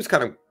interesting. Roku's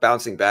kind of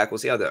bouncing back. We'll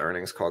see how the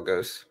earnings call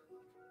goes.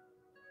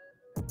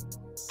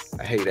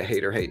 I hate a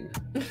hater hating.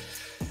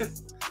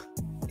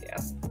 Yeah.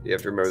 You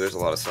have to remember there's a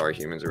lot of sorry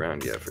humans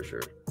around. Yeah, for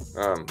sure.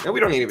 And we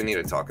don't even need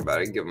to talk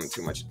about it. Give them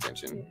too much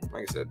attention.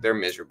 Like I said, they're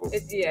miserable.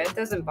 It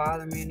doesn't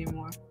bother me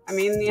anymore. I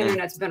mean, the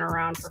internet's been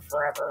around for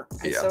forever,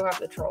 and so have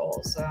the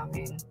trolls. So I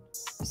mean,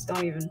 just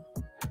don't even.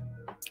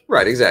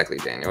 Right, exactly,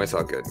 Daniel. It's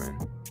all good, man.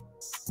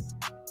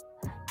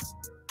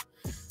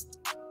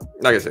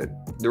 Like I said,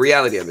 the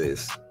reality of it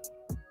is,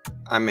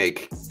 I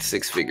make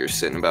 6 figures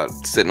sitting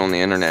on the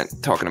internet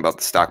talking about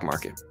the stock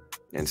market,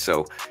 and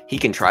so he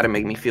can try to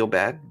make me feel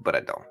bad, but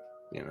I don't.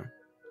 You know.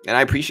 And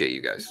I appreciate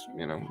you guys.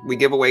 You know, we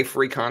give away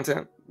free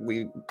content.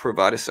 We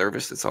provide a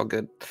service. It's all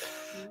good.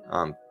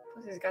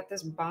 He's got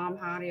this bomb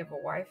hottie of a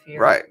wife here.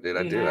 Right, dude.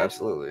 I do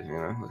absolutely. You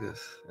know, look at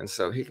this. And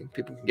so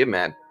people can get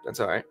mad. That's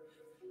all right.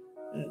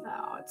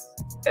 No,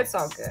 it's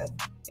all good.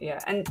 Yeah,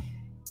 and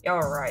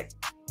y'all are right.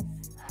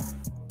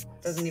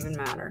 Doesn't even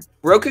matter.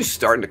 Roku's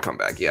starting to come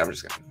back. Yeah, I'm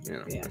just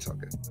gonna. It's all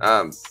good.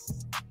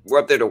 We're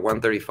up there to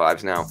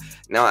 135s now.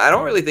 Now, I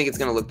don't really think it's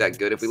going to look that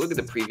good. If we look at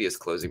the previous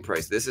closing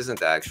price, this isn't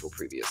the actual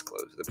previous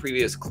close. The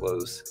previous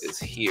close is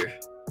here.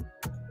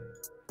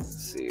 Let's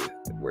see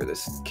where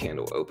this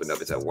candle opened up.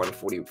 It's at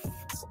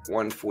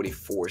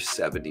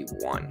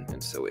 144.71.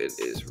 And so it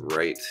is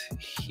right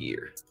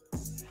here.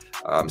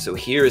 So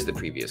here is the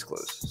previous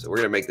close. So we're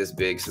going to make this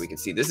big so we can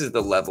see this is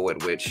the level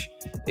at which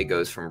it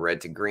goes from red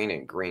to green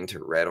and green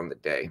to red on the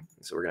day.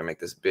 So we're going to make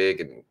this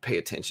big and pay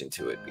attention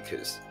to it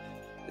because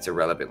it's a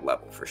relevant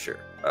level for sure.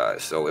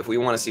 So if we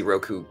want to see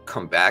Roku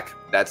come back,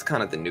 that's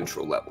kind of the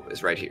neutral level,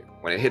 is right here.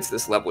 When it hits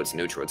this level, it's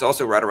neutral. It's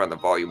also right around the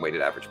volume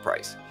weighted average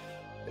price.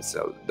 And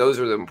so those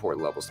are the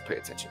important levels to pay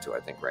attention to, I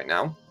think, right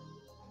now.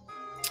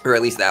 Or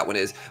at least that one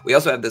is. We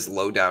also have this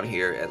low down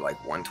here at like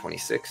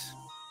 126.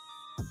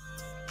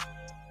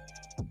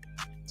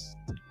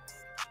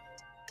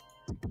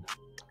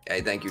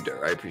 Hey, thank you,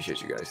 Dur. I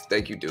appreciate you guys.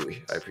 Thank you,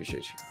 Dewey. I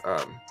appreciate you.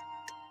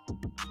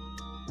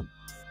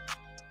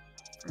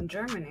 From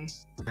Germany.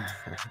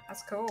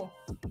 That's cool.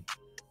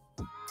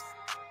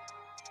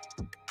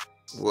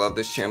 Love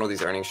this channel.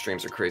 These earnings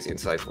streams are crazy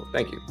insightful.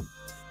 Thank you,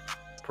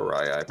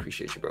 Pariah. I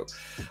appreciate you, bro.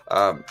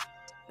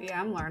 Yeah,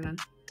 I'm learning.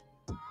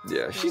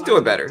 Yeah, she's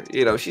doing better.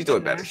 You know, she's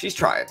doing better. She's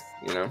trying,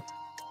 you know.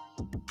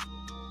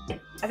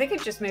 I think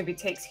it just maybe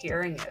takes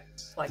hearing it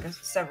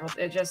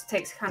it just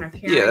takes kind of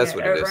hearing that's it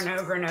what over and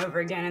over and over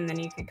again, and then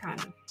you can kind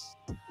of.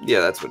 Yeah,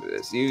 that's what it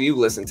is. You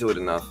listen to it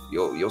enough,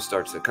 you'll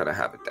start to kind of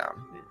have it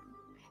down.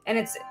 And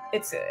it's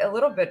a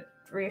little bit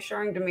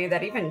reassuring to me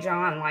that even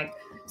John, like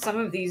some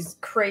of these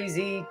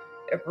crazy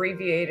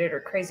abbreviated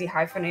or crazy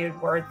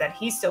hyphenated words, that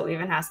he still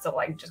even has to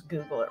like just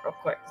Google it real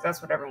quick, because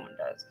that's what everyone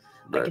does.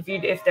 Like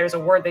if there's a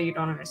word that you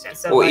don't understand.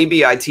 So well, like,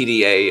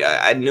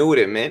 EBITDA, I knew what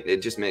it meant.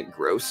 It just meant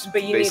gross,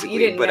 but you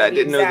basically. But I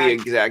didn't know the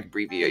exact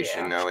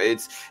abbreviation. Yeah. No,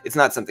 it's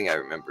not something I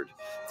remembered.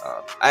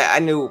 I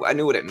knew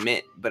what it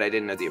meant, but I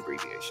didn't know the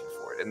abbreviation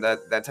for it. And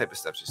that type of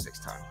stuff just takes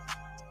time.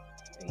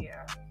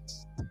 Yeah.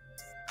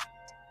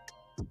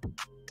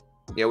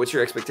 Yeah, what's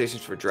your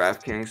expectations for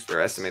DraftKings?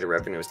 Their estimated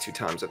revenue is 2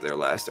 times of their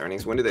last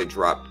earnings. When do they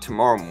drop?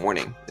 Tomorrow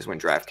morning is when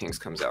DraftKings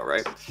comes out,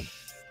 right?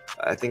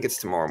 I think it's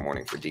tomorrow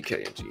morning for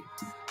DKNG.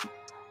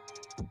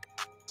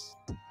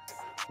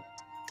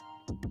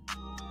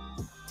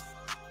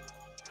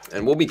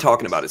 And we'll be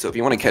talking about it. So if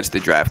you want to catch the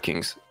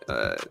DraftKings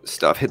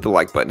stuff, hit the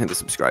like button, hit the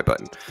subscribe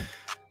button.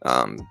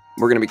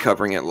 We're going to be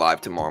covering it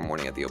live tomorrow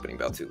morning at the opening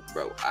bell, too.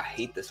 Bro, I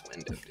hate this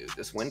window, dude.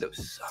 This window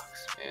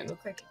sucks, man. It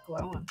looks like it's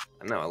glowing.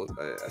 I know.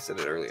 I said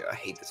it earlier. I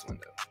hate this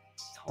window.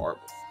 It's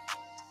horrible.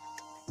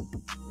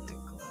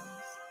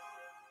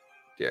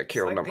 Yeah,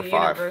 Carol like number the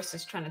 5. The universe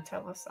is trying to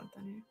tell us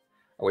something here.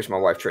 I wish my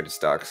wife traded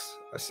stocks.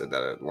 I said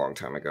that a long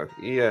time ago.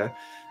 Yeah,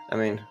 I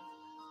mean,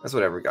 that's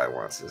what every guy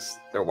wants, is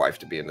their wife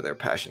to be into their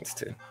passions,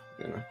 too,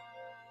 you know?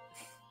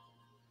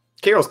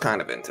 Carol's kind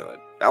of into it.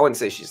 I wouldn't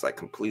say she's like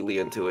completely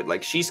into it.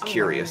 Like, she's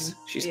curious.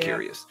 She's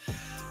curious.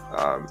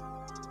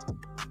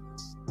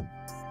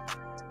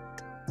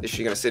 Is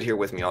she gonna sit here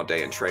with me all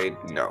day and trade?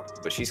 No,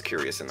 but she's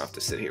curious enough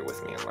to sit here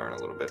with me and learn a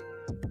little bit.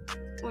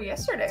 Well,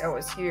 yesterday I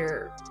was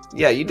here.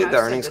 Yeah, you did the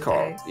earnings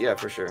call. Yeah,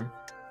 for sure.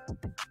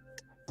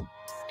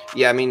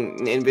 Yeah, I mean,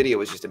 Nvidia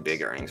was just a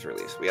big earnings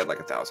release. We had like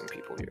 1,000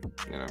 people here,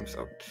 you know,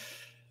 so.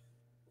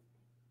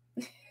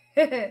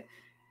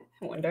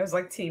 Windows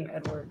like Team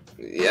Edward.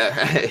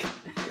 Yeah,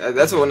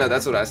 that's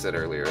what I said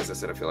earlier. As I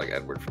said, I feel like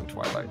Edward from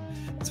Twilight.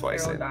 That's why I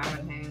say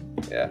Diamond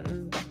Hand. Yeah.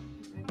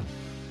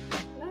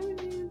 Diamond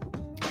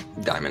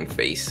Hand. Diamond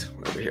Face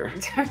over here.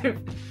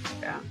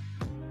 Yeah.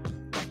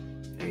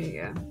 There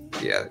you go.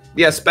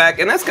 Yeah, SPAC,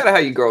 and that's kind of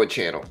how you grow a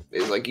channel.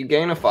 Is like you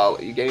gain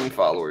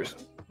followers,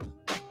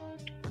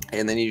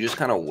 and then you just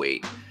kind of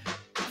wait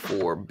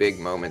for big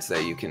moments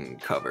that you can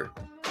cover.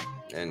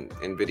 And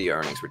Nvidia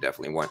earnings were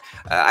definitely one.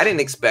 I didn't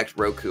expect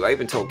Roku. I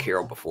even told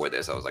Carol before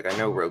this. I was like, I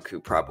know Roku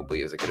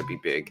probably isn't going to be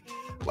big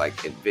like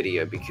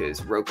Nvidia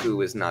because Roku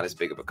is not as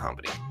big of a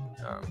company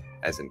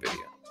as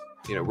Nvidia.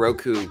 You know,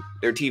 Roku,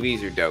 their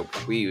TVs are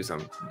dope. We use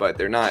them, but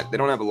they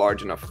don't have a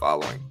large enough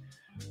following.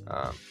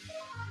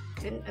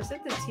 Is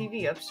it the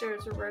TV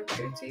upstairs a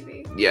Roku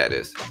TV? Yeah, it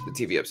is. The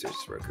TV upstairs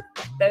is Roku.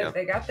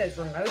 They got those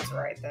remotes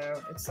right,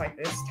 though. It's like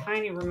this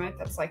tiny remote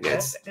that's like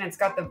this, and it's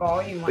got the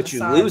volume on the side.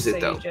 But you lose it,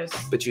 though.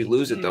 But you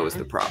lose it, though, is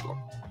the problem.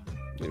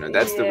 You know,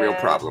 that's the real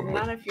problem.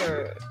 Not if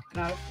you're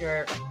got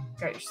your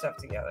stuff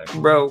together.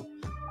 Bro,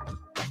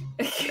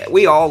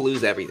 we all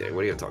lose everything.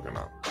 What are you talking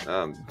about?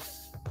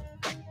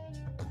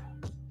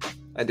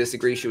 I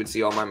disagree. She would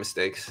see all my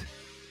mistakes.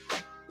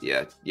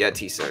 Yeah,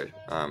 T-Sir.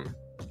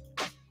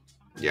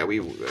 Yeah, we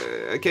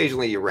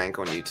occasionally you rank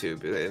on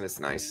YouTube, and it's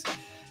nice.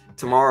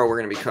 Tomorrow we're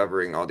going to be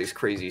covering all these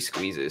crazy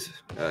squeezes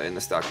in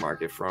the stock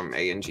market from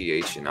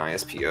ANGH and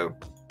ISPO.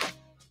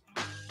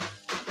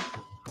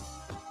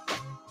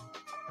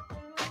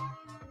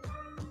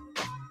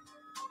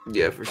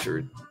 Yeah, for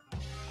sure.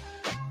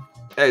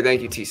 Hey,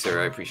 thank you,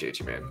 T-Sir. I appreciate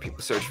you, man.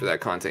 People search for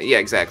that content. Yeah,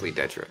 exactly,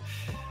 Detra.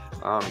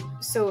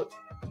 So,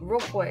 real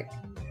quick,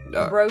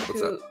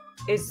 Roku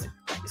is...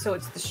 So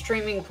it's the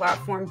streaming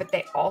platform, but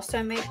they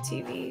also make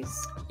TVs?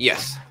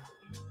 Yes.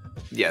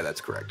 Yeah, that's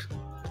correct.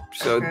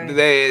 So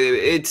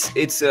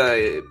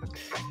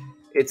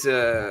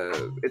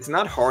it's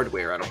not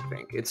hardware, I don't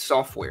think. It's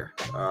software.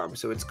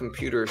 So it's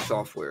computer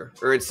software,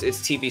 or it's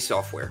TV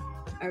software.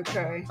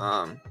 Okay.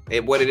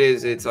 What it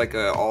is, it's like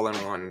a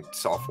all-in-one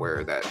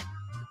software that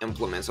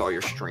implements all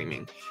your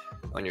streaming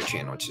on your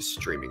channel. It's just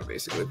streaming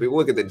basically. If we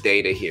look at the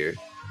data here,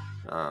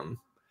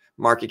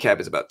 market cap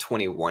is about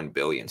 21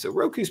 billion. So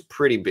Roku's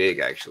pretty big,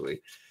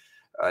 actually.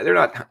 They're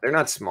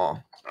not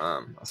small.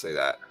 I'll say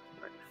that.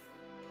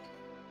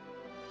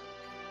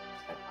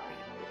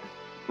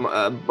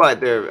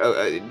 But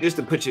they're just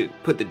to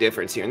put the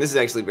difference here, and this is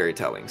actually very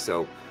telling.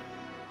 So,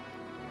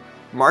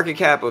 market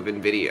cap of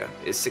Nvidia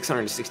is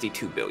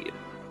 662 billion.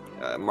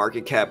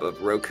 Market cap of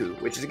Roku,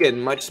 which is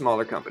again much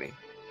smaller company,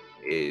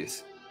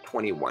 is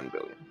 21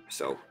 billion.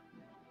 So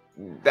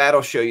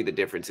that'll show you the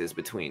differences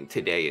between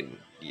today and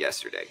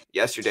yesterday.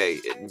 Yesterday,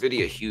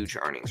 Nvidia huge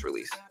earnings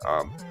release.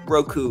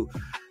 Roku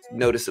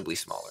noticeably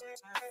smaller,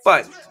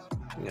 but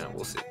you know,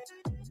 we'll see.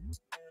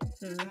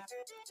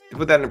 To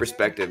put that into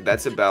perspective,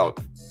 that's about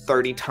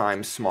 30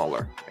 times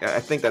smaller. I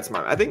think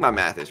my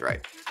math is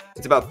right.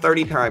 It's about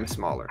 30 times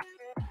smaller.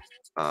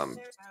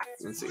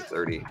 Let's see,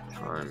 30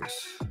 times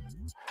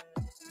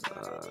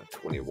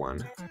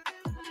 21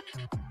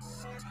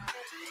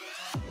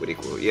 would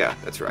equal, yeah,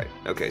 that's right.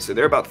 Okay, so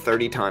they're about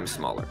 30 times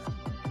smaller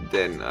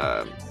than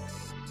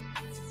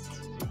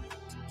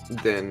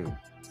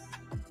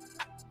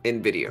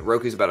Nvidia.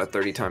 Roku's about a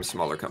 30 times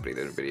smaller company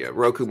than Nvidia.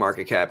 Roku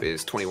market cap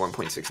is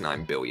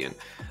 21.69 billion.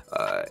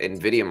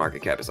 Nvidia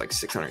market cap is like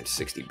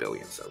 660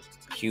 billion. So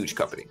huge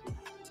company.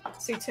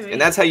 See, to me,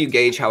 and that's how you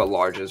gauge how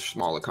large a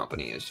smaller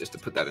company is, just to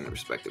put that into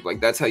perspective. Like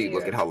that's how you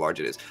look at how large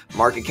it is.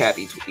 Market cap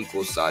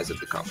equals size of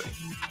the company.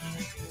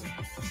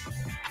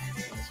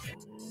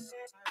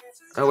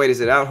 Oh wait, is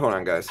it out? Hold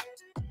on, guys.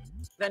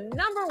 The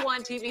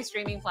 #1 TV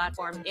streaming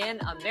platform in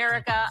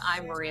America.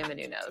 I'm Maria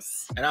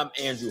Menounos. And I'm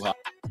Andrew Hop.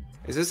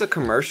 Is this a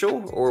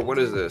commercial or what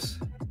is this?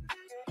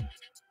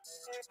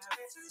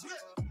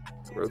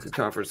 Roku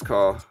conference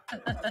call.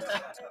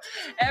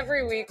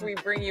 Every week we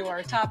bring you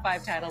our top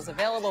 5 titles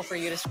available for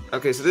you to.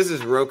 Okay, so this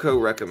is Roku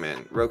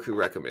recommend. Roku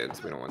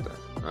recommends. We don't want that.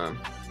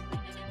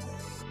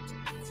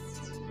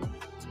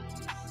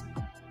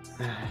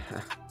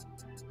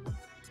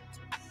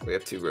 We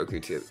have 2 Roku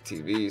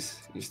TVs.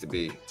 Used to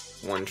be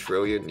 1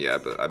 trillion. Yeah,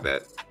 but I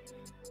bet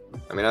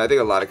I mean, I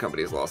think a lot of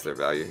companies lost their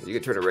value. You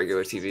can turn a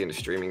regular TV into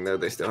streaming, though.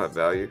 They still have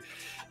value.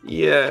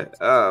 Yeah.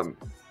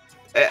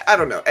 I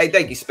don't know. Hey,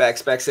 thank you, Spec.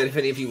 Spec said, if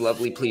any of you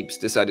lovely plebes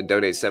decide to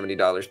donate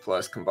 $70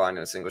 plus combined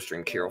in a single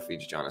stream, Carol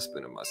feeds John a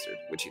spoon of mustard,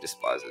 which he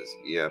despises.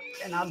 Yeah.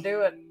 And I'll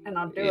do it. And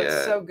I'll do it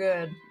so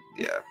good.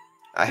 Yeah.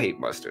 I hate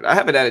mustard. I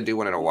haven't had to do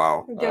one in a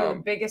while. Get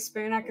the biggest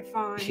spoon I could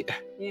find. Yeah.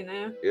 You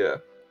know? Yeah.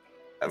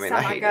 I mean,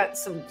 I got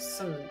some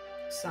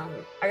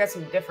I got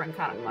some different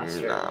kind of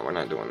mustard. Nah, we're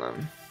not doing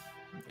them.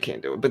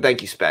 Can't do it. But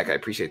thank you, Spec. I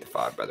appreciate the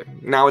 $5, brother.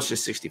 Now it's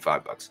just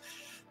 $65.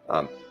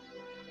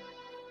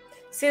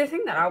 See, the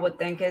thing that I would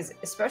think is,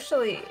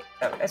 especially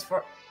as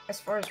far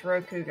as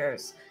Roku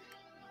goes,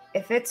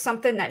 if it's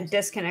something that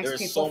disconnects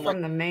people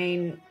from the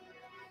main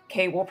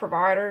cable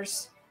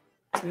providers,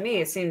 to me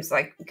it seems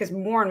like, because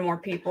more and more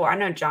people, I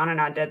know John and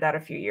I did that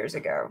a few years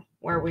ago,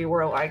 where we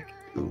were like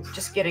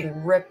just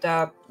getting ripped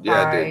up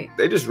by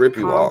they just rip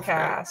you off,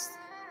 Comcast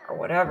or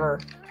whatever.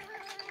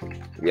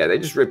 Yeah, they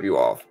just rip you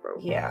off, bro.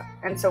 Yeah,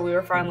 and so we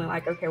were finally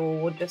like, okay, well,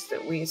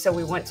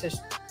 we went to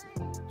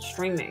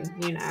streaming,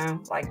 you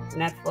know, like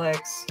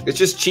Netflix. It's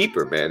just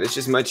cheaper, man. It's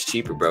just much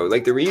cheaper, bro.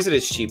 Like, the reason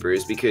it's cheaper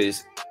is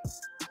because,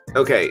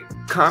 okay,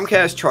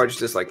 Comcast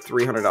charges us like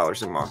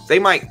 $300 a month. They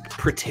might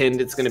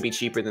pretend it's going to be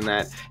cheaper than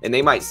that, and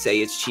they might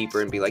say it's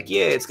cheaper and be like,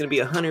 yeah, it's going to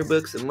be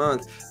 $100 a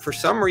month. For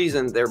some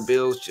reason, their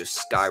bills just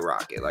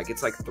skyrocket. Like,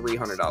 it's like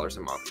 $300 a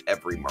month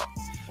every month.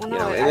 Well,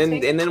 no,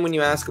 and then when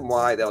you ask them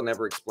why, they'll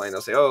never explain.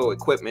 They'll say, oh,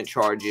 equipment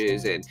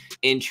charges and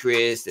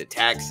interest and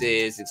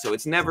taxes, and so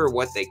it's never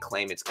what they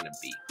claim it's going to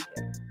be.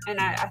 And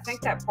I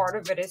think that part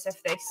of it is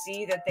if they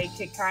see that they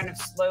could kind of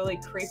slowly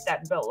creep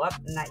that bill up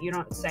and that you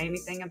don't say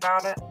anything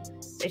about it,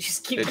 they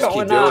just keep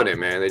going up. Doing it,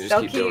 man. They just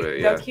keep doing it.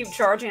 Yeah. They'll keep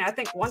charging. I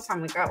think one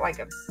time we got like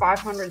a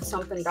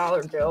 $500-something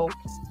bill.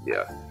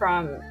 Yeah.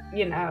 From,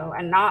 you know,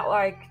 and not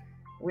like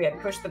we had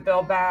pushed the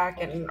bill back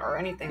or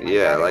anything like that.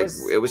 Yeah,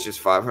 it was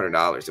just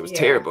 $500. It was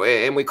terrible.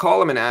 And we call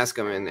them and ask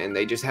them, and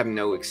they just have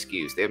no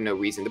excuse. They have no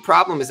reason. The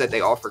problem is that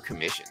they offer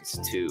commissions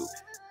to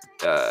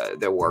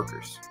their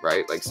workers,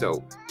 right? Like,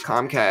 so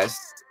Comcast,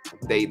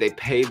 they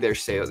pay their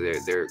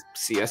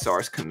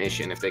CSR's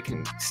commission if they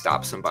can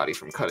stop somebody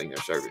from cutting their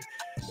service.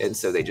 And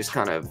so they just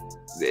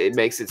it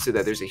makes it so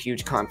that there's a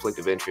huge conflict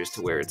of interest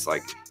to where it's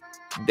like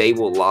they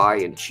will lie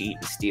and cheat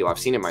and steal. I've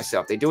seen it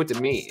myself. They do it to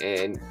me,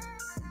 and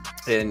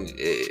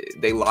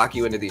they lock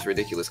you into these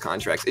ridiculous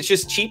contracts. It's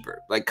just cheaper.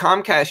 Like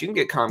Comcast, you can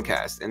get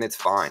Comcast and it's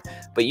fine,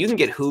 but you can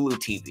get Hulu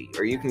TV,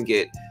 or you can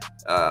get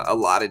a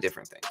lot of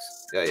different things.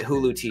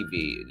 Hulu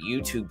TV,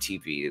 YouTube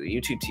TV. The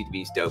YouTube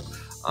TV is dope.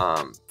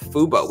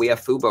 Fubo, we have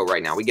Fubo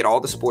right now. We get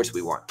all the sports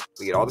we want.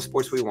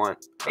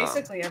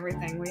 Basically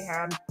everything we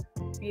had,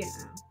 you know.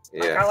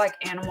 Yeah. Like, I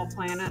like Animal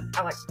Planet.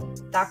 I like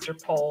Dr.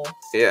 Pol.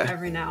 Yeah.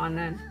 Every now and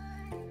then.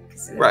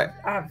 Right.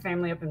 I have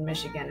family up in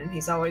Michigan, and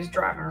he's always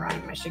driving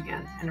around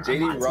Michigan. And it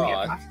reminds me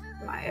of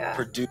my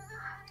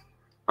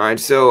All right,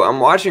 so I'm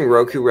watching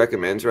Roku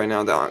Recommends right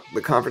now.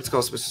 The conference call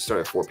is supposed to start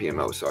at 4 p.m.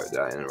 Oh, sorry,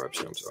 that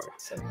interruption. I'm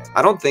sorry.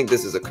 I don't think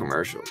this is a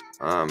commercial.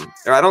 Or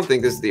I don't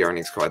think this is the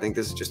earnings call. I think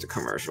this is just a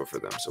commercial for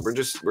them. So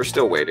we're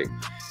still waiting.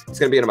 It's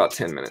gonna be in about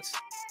 10 minutes.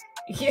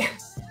 Yeah.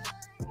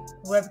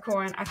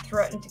 Webcoin, I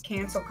threatened to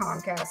cancel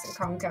Comcast,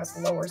 and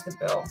Comcast lowers the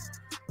bill.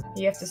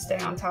 You have to stay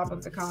on top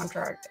of the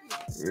contract.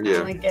 Yeah.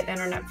 Only get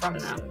internet from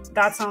them.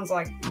 That sounds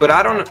like. But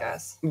I don't know.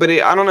 But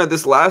I don't know.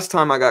 This last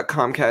time I got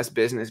Comcast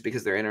Business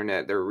because their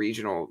internet, their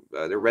regional,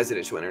 their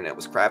residential internet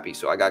was crappy.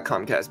 So I got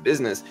Comcast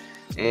Business,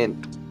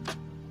 and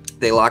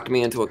they locked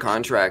me into a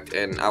contract.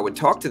 And I would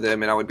talk to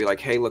them, and I would be like,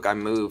 "Hey, look, I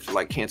moved.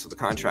 Like, cancel the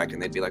contract."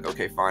 And they'd be like,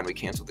 "Okay, fine, we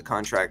canceled the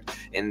contract."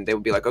 And they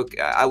would be like, "Okay,"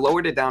 I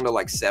lowered it down to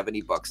like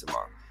 $70 a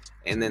month.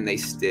 And then they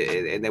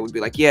would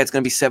be like, yeah, it's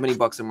going to be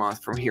 $70 a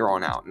month from here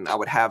on out. And I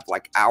would have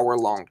like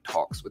hour-long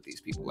talks with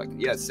these people. Like,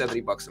 yeah, it's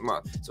 $70 a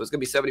month. So it's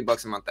going to be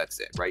 $70 a month. That's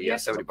it, right? Yeah,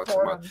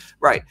 $70 a month.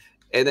 Right.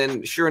 And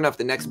then sure enough,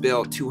 the next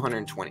bill,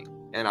 $220.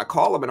 And I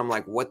call them and I'm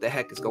like, what the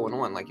heck is going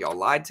on? Like, y'all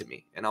lied to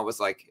me. And I was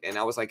like,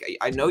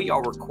 I know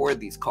y'all record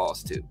these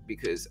calls too,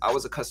 because I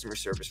was a customer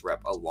service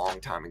rep a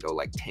long time ago,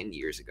 like 10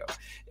 years ago.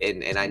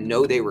 And I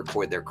know they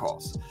record their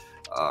calls.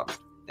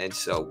 And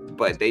so,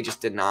 but they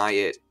just deny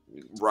it.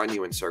 Run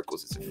you in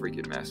circles. It's a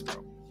freaking mess,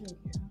 bro.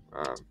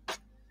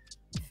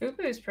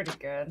 Fubo is pretty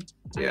good.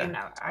 I mean,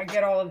 I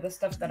get all of the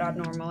stuff that I'd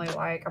normally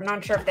like. I'm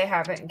not sure if they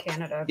have it in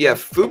Canada. Yeah,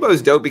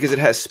 Fubo's dope because it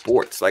has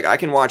sports. Like, I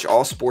can watch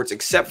all sports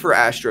except for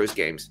Astros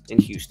games in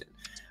Houston.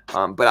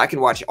 But I can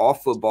watch all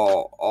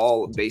football,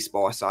 all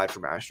baseball aside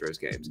from Astros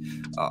games,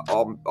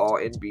 all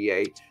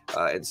NBA,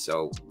 and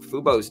so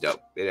Fubo's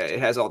dope. It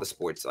has all the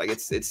sports. Like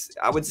it's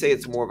I would say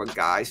it's more of a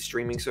guy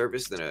streaming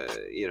service than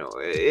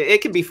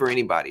it can be for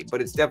anybody,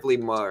 but it's definitely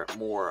more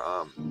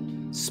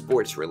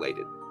sports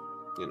related.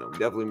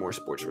 Definitely more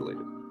sports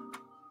related.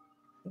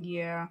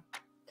 Yeah,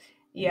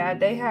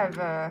 they have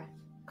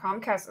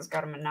Comcast has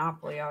got a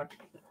monopoly out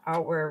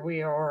where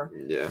we are.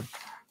 Yeah.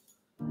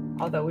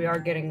 Although we are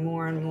getting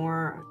more and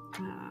more,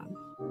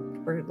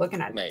 we're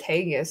looking at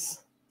Tegas.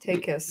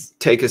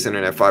 Takis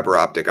internet fiber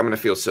optic. I'm gonna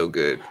feel so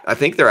good. I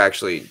think they're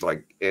actually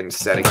like in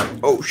setting up.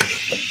 Oh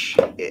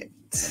shit.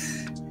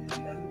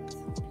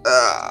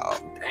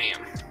 Oh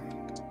damn.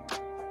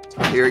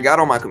 Here, it got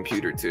on my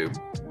computer too.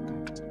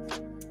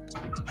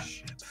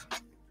 Shit.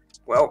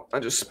 Well, I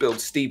just spilled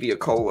stevia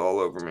cola all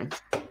over me.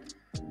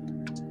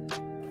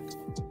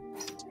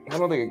 I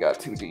don't think it got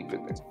too deep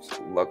in there.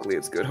 So luckily,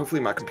 it's good. Hopefully,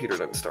 my computer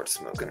doesn't start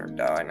smoking or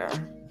die now.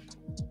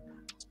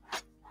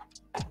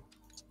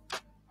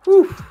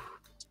 Whew.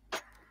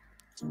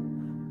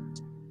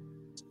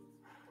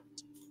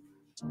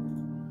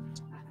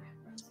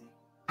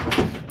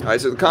 All right,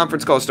 so the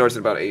conference call starts in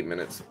about 8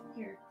 minutes.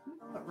 Here,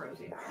 put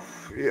Rosie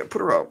out. Yeah, put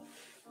her out.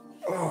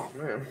 Oh,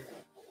 man.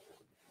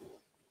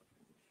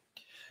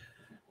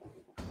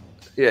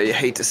 Yeah, you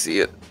hate to see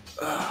it.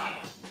 All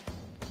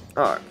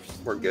right,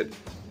 we're good.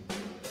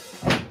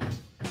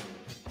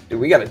 Dude,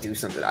 we got to do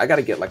something. I got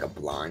to get like a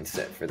blind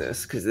set for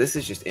this because this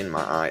is just in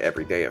my eye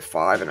every day at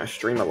 5, and I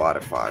stream a lot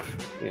at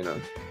 5, you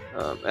know,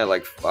 at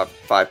like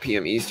 5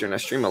 p.m. Eastern. I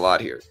stream a lot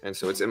here, and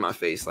so it's in my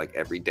face like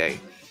every day.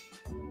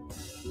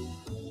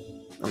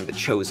 I'm the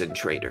chosen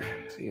trader,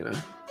 you know.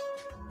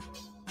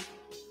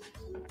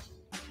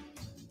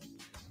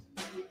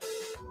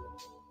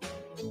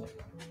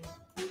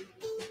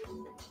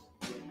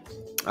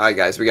 All right,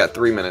 guys, we got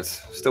 3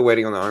 minutes. Still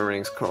waiting on the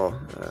earnings call.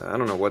 I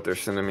don't know what they're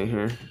sending me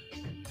here.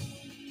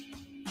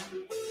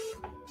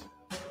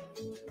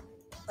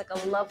 Like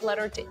a love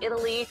letter to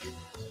Italy.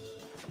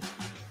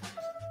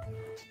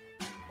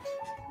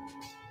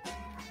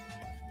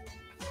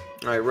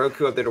 All right,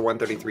 Roku up there to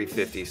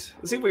 133.50s.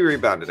 Let's see if we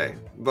rebound today.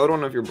 Vote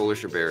on if you're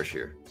bullish or bearish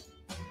here.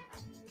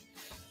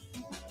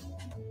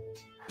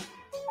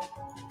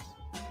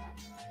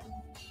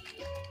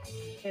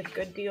 They have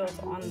good deals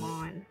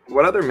online.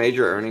 What other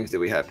major earnings do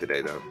we have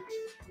today, though?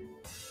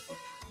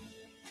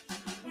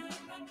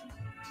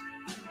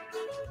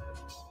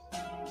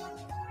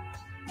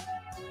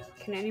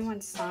 Can anyone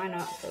sign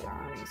up for the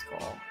earnings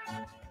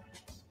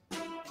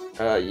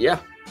call? Yeah.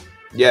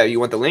 Yeah,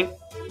 you want the link?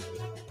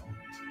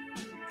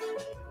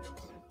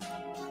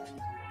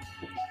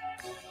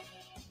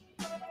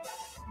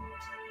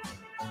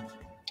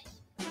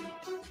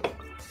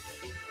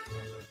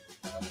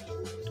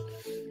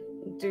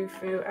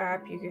 Dofu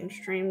app, you can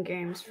stream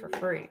games for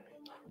free.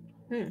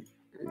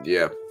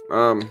 Yeah.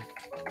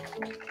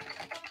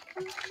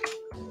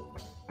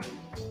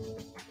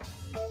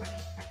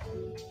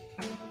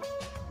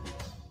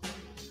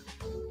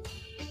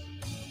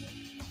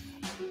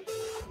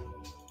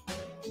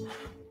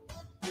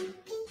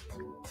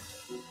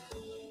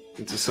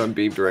 It's a sun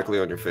beam directly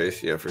on your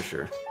face. Yeah, for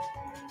sure.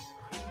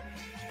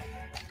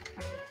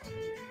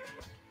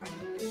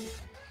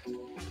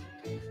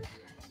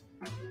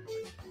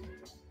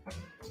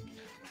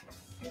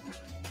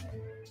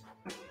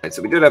 Right,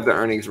 so we did have the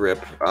earnings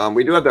rip.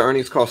 We do have the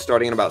earnings call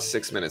starting in about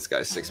 6 minutes,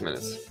 guys. 6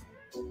 minutes.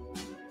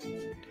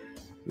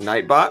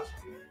 Nightbot.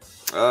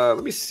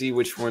 Let me see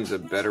which one's a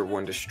better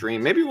one to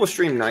stream. Maybe we'll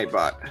stream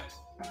Nightbot.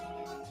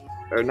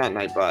 Or not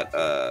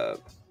Nightbot.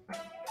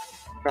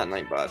 Not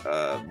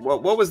Nightbot.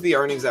 What was the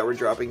earnings that were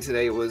dropping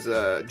today? It was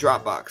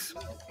Dropbox.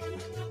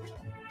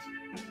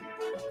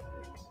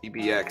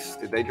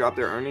 EBX. Did they drop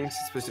their earnings?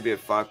 It's supposed to be at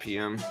 5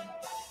 p.m.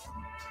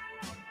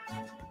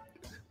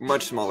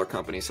 Much smaller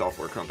company,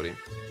 software company.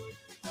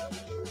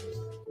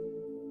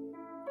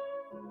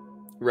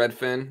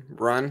 Redfin,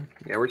 Run.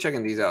 Yeah, we're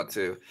checking these out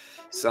too.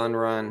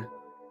 Sunrun,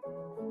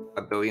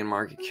 $1 billion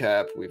market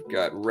cap. We've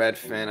got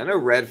Redfin. I know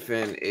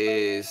Redfin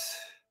is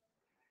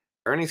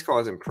earnings call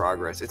is in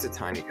progress. It's a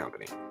tiny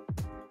company.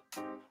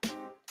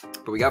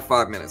 But we got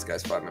 5 minutes,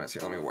 guys. 5 minutes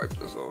here. Let me wipe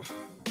this off.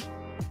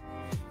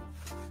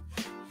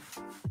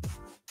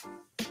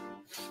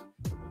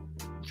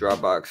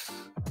 Dropbox.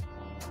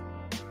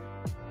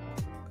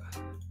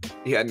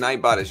 Yeah,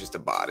 Nightbot is just a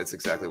bot. It's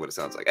exactly what it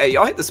sounds like. Hey,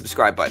 y'all hit the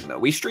subscribe button, though.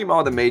 We stream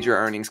all the major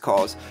earnings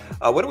calls.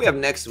 What do we have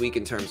next week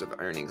in terms of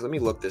earnings? Let me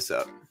look this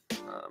up.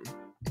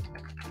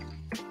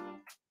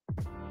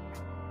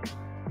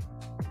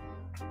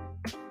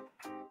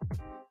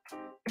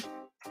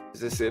 Is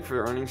this it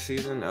for earnings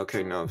season?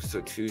 Okay, no.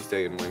 So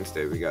Tuesday and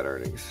Wednesday, we got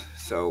earnings.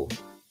 So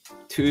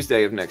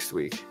Tuesday of next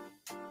week.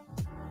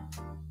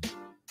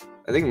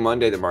 I think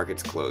Monday the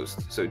market's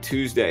closed. So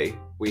Tuesday,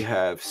 we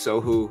have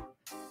Sohu.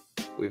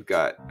 We've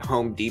got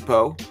Home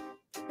Depot.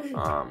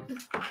 Let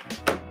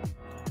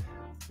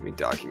me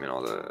document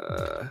all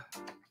the...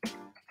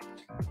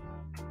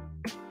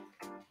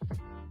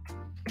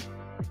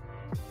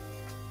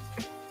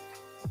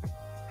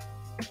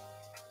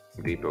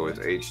 Home Depot is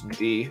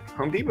HD.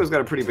 Home Depot's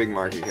got a pretty big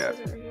market cap.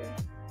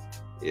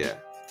 Yeah.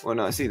 Well,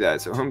 no, I see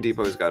that. So Home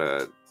Depot's got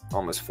a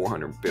almost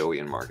 400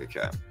 billion market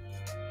cap.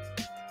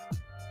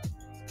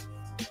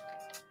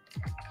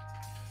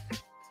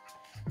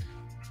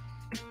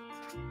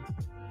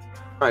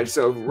 All right,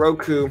 so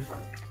Roku.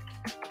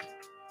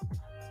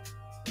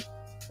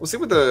 We'll see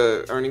what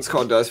the earnings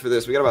call does for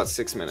this. We got about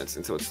 6 minutes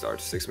until it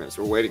starts. 6 minutes.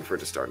 We're waiting for it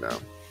to start now.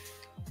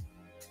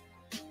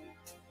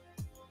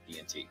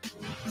 ENT.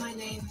 My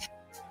name.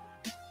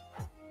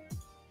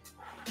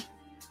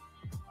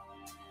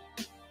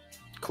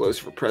 close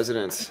for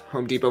presidents.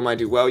 Home Depot might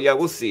do well. Yeah,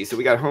 we'll see. So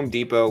we got Home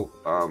Depot,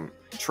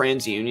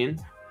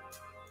 TransUnion.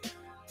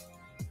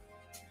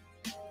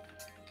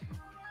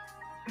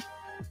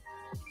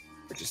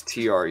 Which is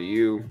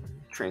TRU.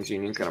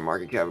 TransUnion's got a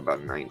market cap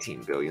about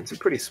 19 billion. So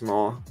pretty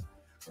small.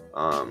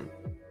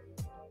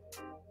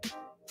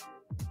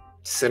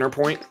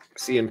 Centerpoint,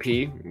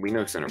 CNP. We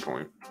know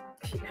Centerpoint.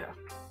 Yeah.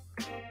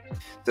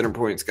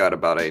 Centerpoint's got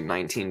about a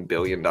 $19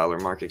 billion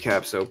market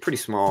cap, so pretty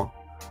small.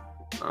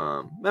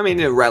 I mean,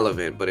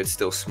 irrelevant, but it's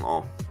still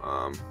small.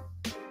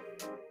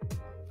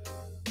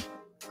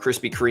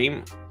 Krispy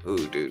Kreme.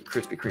 Ooh, dude,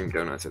 Krispy Kreme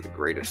donuts are the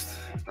greatest.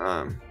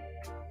 I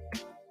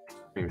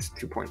mean, it's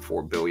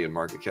 2.4 billion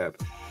market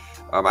cap.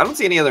 I don't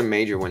see any other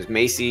major ones.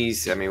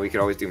 Macy's. I mean, we could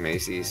always do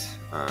Macy's.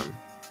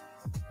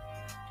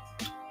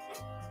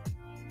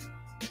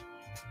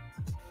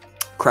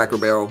 Cracker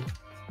Barrel.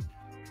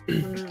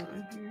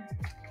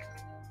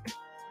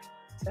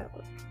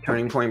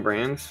 Turning Point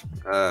Brands.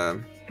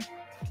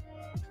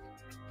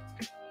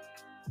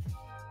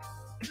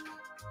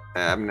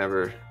 I've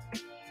never.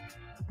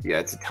 Yeah,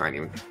 it's a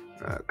tiny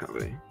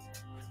company.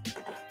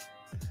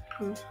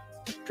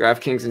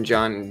 DraftKings and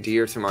John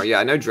Deere tomorrow. Yeah,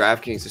 I know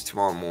DraftKings is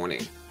tomorrow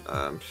morning.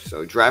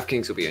 So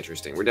DraftKings will be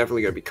interesting. We're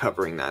definitely going to be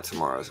covering that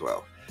tomorrow as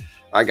well.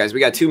 All right, guys, we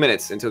got 2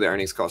 minutes until the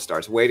earnings call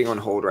starts. Waiting on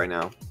hold right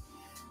now.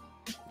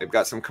 They've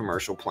got some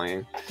commercial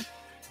playing.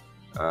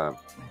 Hey,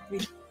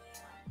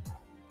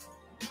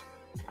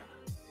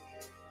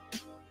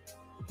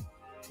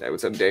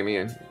 what's up,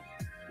 Damien?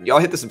 Y'all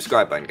hit the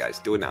subscribe button, guys.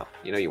 Do it now.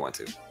 You know you want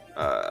to.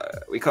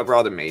 We cover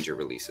all the major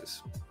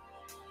releases.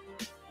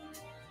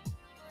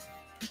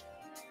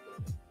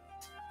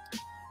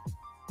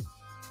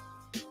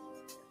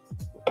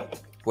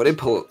 What did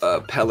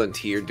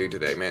Palantir do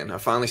today, man? I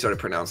finally started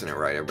pronouncing it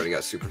right. Everybody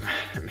got super mad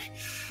at me.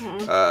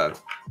 I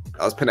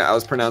was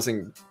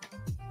pronouncing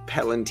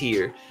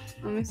Palantir.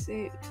 Let me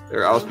see.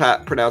 Or I was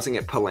pronouncing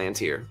it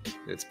Palantir.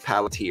 It's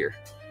Palantir.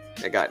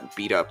 I got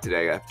beat up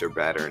today after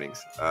bad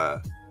earnings.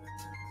 All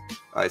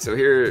right, so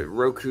here,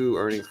 Roku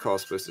earnings call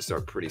is supposed to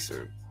start pretty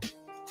soon.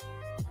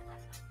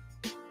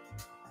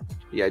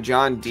 Yeah,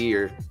 John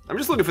Deere. I'm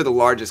just looking for the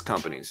largest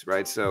companies,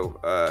 right? So,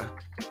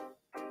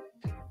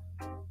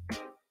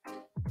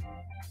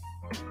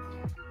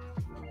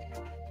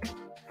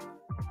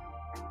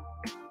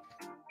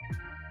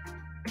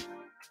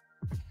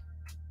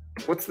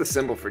 what's the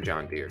symbol for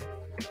John Deere?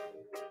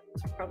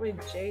 It's probably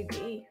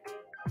JD.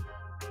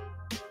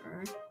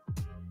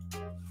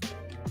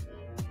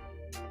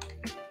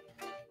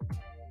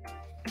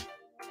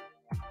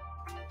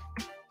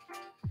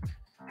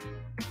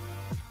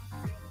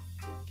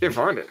 Can't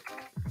find it.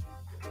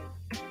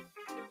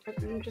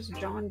 Type in just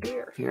John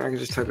Deere. Yeah, I can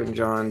just type in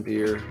John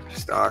Deere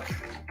stock.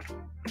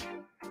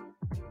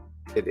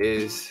 It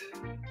is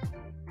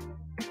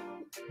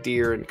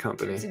Deere and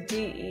Company. It's a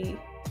DE.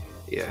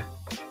 Yeah.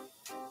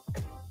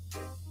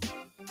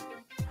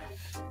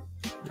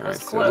 All right,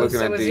 so close.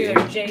 looking It at was the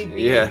either JB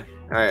yeah,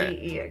 all right,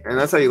 DE. and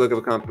that's how you look up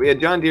a company. Yeah,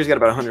 John Deere's got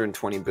about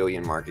 120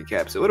 billion market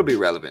cap, so it'll be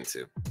relevant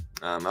too.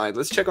 All right,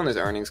 let's check on this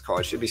earnings call.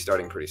 It should be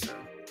starting pretty soon.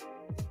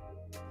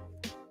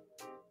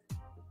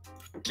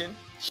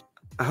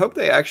 I hope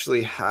they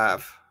actually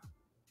have.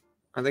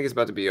 I think it's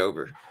about to be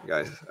over,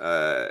 guys.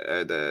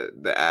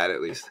 The ad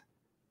at least.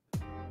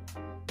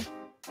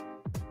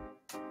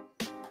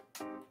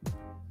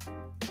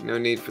 No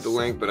need for the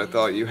link, but I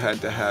thought you had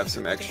to have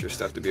some extra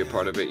stuff to be a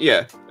part of it.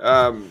 Yeah.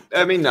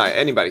 I mean, not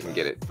anybody can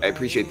get it. I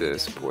appreciate the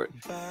support.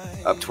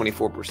 Up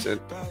 24%,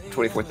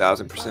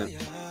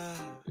 24,000%.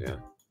 Yeah.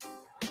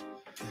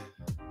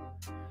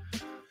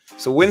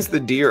 So when's the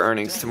Deere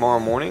earnings? Tomorrow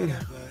morning?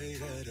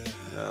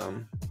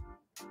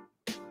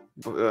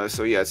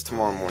 So yeah, it's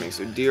tomorrow morning.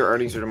 So Deere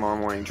earnings are tomorrow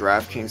morning.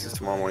 DraftKings is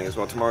tomorrow morning as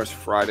well. Tomorrow's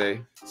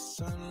Friday.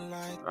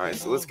 All right,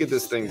 so let's get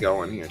this thing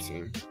going here,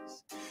 team.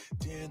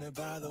 All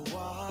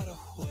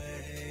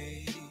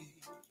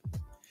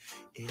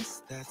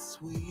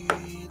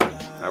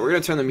right, we're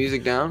gonna turn the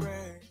music down.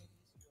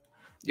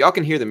 Y'all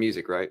can hear the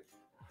music, right?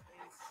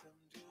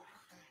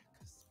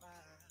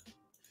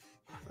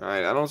 All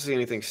right, I don't see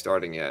anything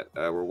starting yet.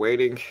 We're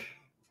waiting.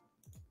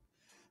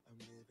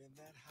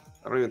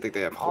 I don't even think they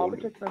have All hold.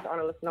 participants are on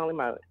a listen-only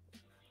mode.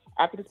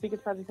 After the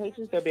speaker's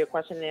presentations, there'll be a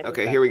question and answer.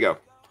 Okay, here we go.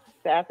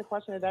 To ask a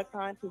question at that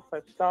time, please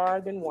press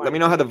star, then 1. Let me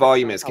know how the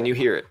volume is. Can you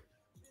hear it?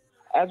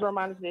 As a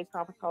reminder, today's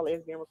conference call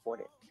is being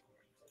recorded.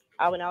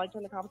 I will now like to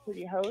turn the conference to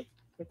your host,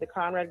 Mr.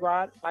 Conrad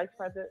Grodd, Vice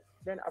President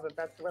of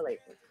Investor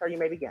Relations. Sir, you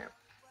may begin.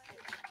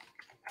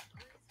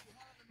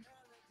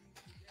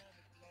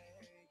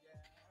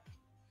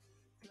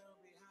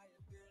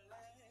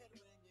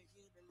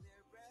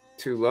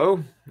 Too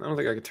low? I don't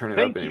think I can turn it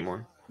Thank up you.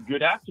 anymore.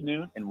 Good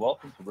afternoon and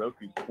welcome to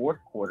Roku's fourth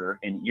quarter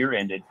and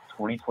year-ended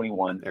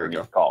 2021 There we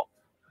earnings go. call.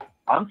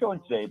 I'm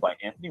joined today by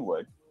Anthony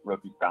Wood,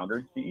 Roku's founder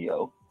and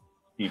CEO,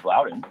 Steve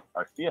Loudon,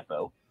 our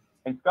CFO,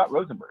 and Scott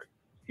Rosenberg,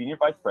 Senior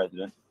Vice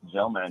President,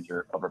 General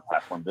Manager of our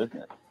platform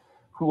business,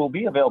 who will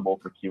be available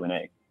for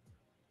Q&A.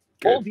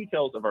 Full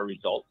details of our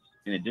results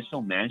and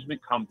additional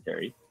management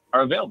commentary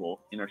are available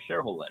in our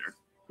shareholder letter,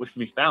 which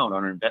can be found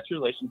on our investor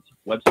relations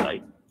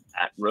website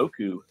at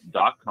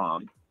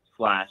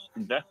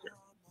roku.com/investor.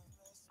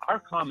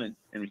 Our comments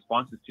and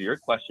responses to your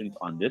questions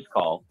on this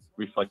call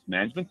reflect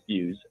management's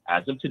views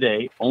as of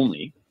today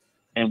only,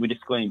 and we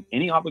disclaim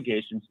any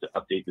obligations to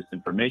update this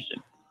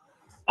information.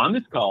 On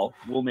this call,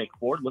 we'll make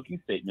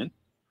forward-looking statements,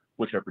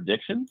 which are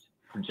predictions,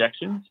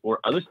 projections, or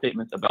other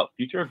statements about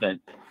future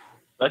events,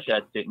 such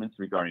as statements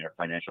regarding our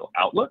financial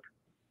outlook,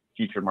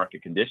 future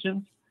market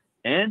conditions,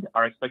 and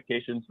our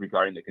expectations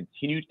regarding the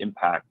continued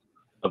impact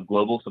of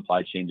global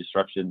supply chain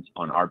disruptions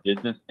on our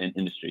business and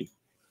industry.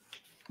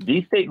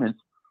 These statements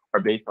are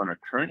based on our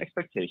current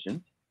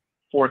expectations,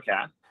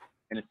 forecasts,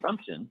 and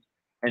assumptions,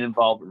 and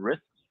involve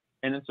risks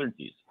and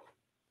uncertainties.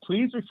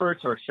 Please refer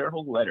to our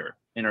shareholder letter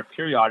and our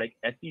periodic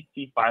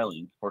SEC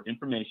filings for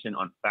information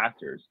on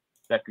factors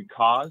that could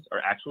cause our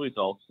actual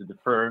results to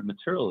differ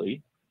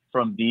materially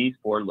from these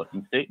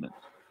forward-looking statements.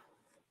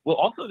 We'll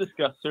also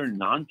discuss certain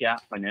non-GAAP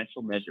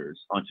financial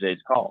measures on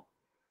today's call.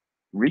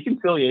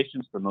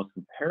 Reconciliations to the most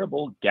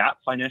comparable GAAP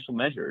financial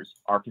measures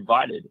are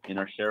provided in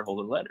our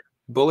shareholder letter.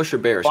 Bullish or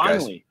bearish,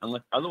 Finally, guys?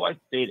 unless otherwise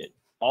stated,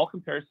 all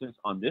comparisons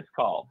on this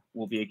call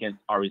will be against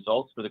our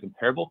results for the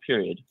comparable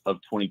period of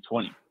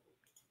 2020.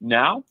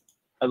 Now,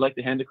 I'd like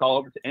to hand the call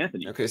over to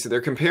Anthony. Okay, so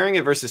they're comparing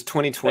it versus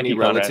 2020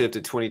 relative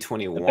to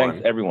 2021. And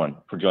thanks everyone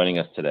for joining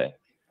us today.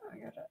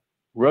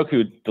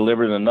 Roku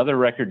delivered another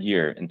record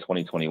year in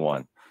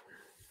 2021.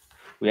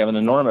 We have an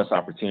enormous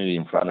opportunity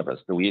in front of us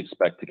that we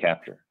expect to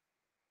capture.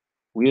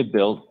 We have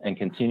built and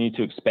continue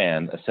to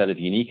expand a set of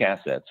unique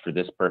assets for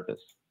this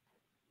purpose.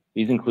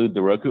 These include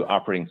the Roku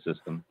operating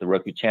system, the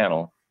Roku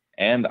channel,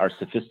 and our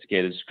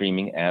sophisticated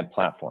streaming ad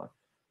platform.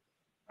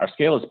 Our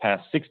scale has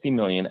passed 60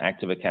 million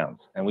active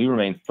accounts, and we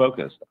remain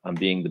focused on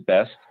being the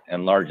best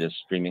and largest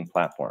streaming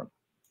platform.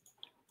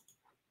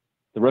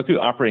 The Roku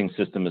operating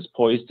system is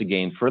poised to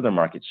gain further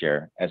market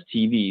share as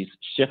TVs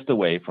shift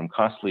away from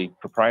costly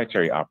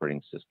proprietary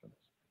operating systems.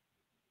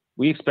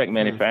 We expect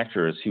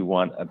manufacturers who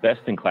want a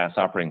best-in-class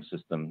operating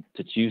system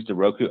to choose the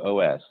Roku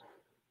OS,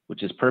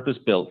 which is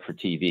purpose-built for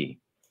TV.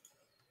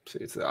 So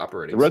it's the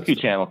operating The Roku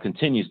system. channel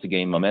continues to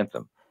gain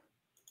momentum.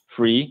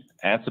 Free,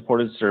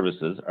 ad-supported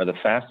services are the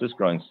fastest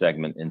growing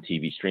segment in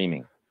TV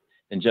streaming.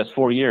 In just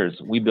 4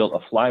 years, we built a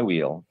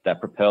flywheel that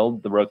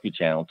propelled the Roku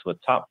channel to a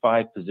top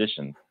 5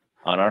 position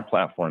on our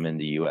platform in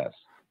the US.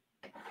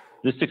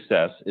 This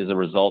success is a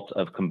result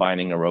of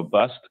combining a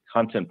robust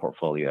content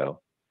portfolio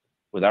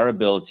with our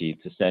ability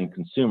to send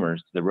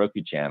consumers to the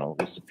Roku channel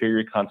with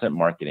superior content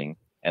marketing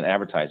and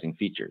advertising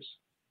features.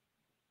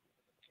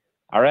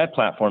 Our ad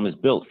platform is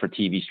built for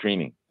TV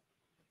streaming.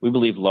 We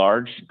believe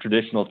large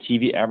traditional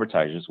TV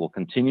advertisers will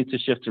continue to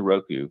shift to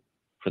Roku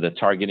for the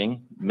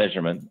targeting,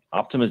 measurement,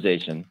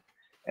 optimization,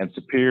 and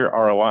superior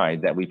ROI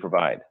that we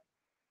provide.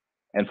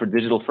 And for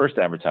digital-first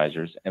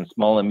advertisers and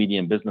small and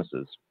medium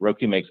businesses,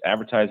 Roku makes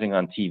advertising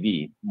on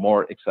TV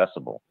more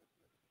accessible.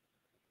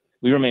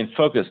 We remain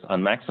focused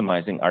on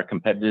maximizing our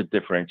competitive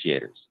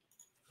differentiators,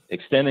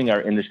 extending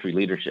our industry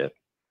leadership,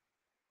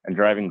 and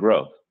driving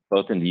growth,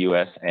 both in the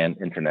US and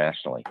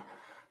internationally.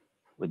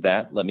 With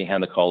that, let me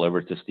hand the call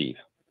over to Steve.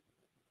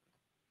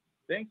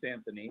 Thanks,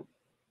 Anthony.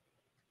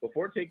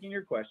 Before taking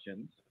your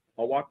questions,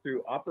 I'll walk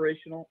through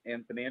operational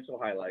and financial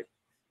highlights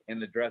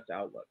and address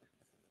outlook.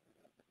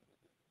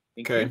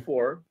 In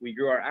Q4, we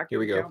grew our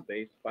active account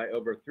base by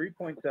over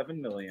 3.7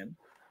 million,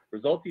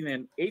 resulting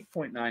in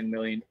 8.9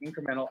 million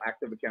incremental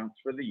active accounts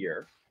for the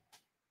year,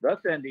 thus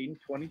ending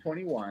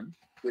 2021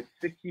 with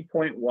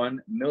 60.1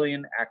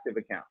 million active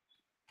accounts.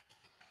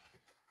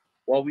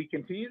 While we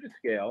continue to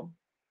scale,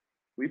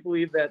 we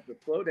believe that the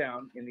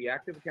slowdown in the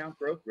active account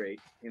growth rate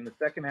in the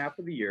second half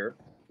of the year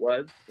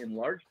was, in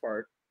large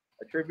part,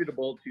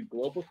 attributable to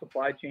global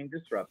supply chain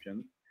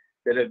disruptions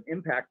that have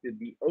impacted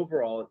the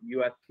overall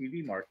US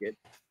TV market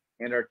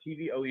and our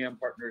TV OEM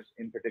partners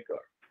in particular.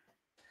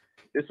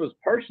 This was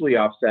partially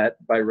offset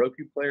by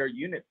Roku player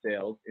unit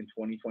sales in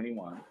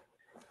 2021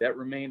 that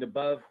remained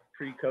above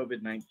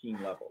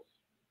pre-COVID-19 levels.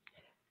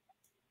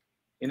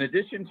 In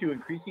addition to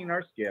increasing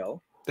our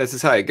scale, That's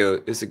just how it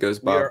goes. As it goes,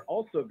 Bob. we are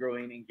also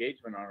growing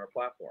engagement on our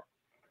platform,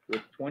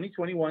 with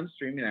 2021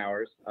 streaming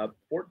hours up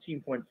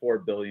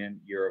 14.4 billion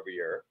year over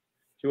year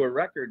to a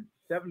record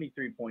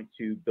 73.2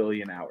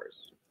 billion hours.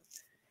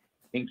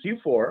 In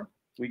Q4,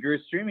 we grew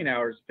streaming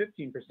hours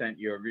 15%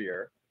 year over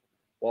year,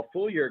 while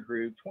full year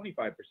grew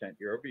 25%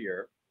 year over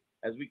year,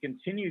 as we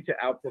continue to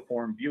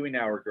outperform viewing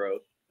hour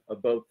growth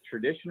of both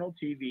traditional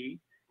TV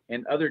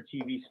and other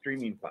TV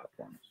streaming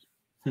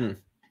platforms.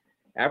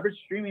 Average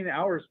streaming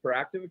hours per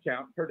active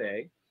account per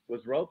day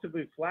was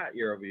relatively flat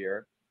year over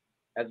year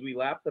as we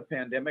lapped the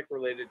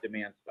pandemic-related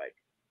demand spike.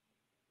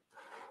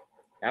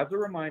 As a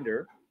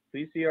reminder,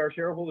 please see our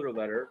shareholder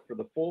letter for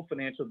the full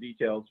financial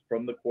details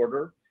from the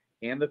quarter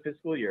and the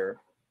fiscal year,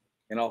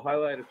 and I'll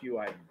highlight a few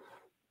items.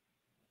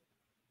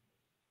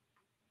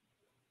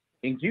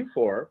 In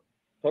Q4,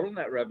 total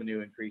net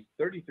revenue increased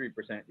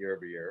 33% year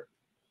over year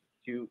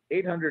to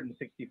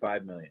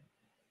 $865 million.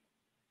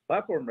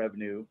 Platform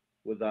revenue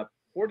was up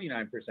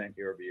 49%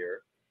 year over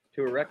year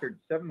to a record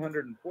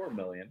 $704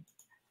 million,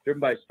 driven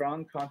by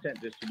strong content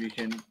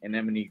distribution and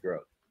M&E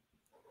growth.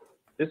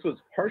 This was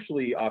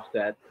partially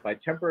offset by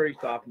temporary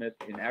softness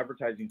in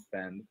advertising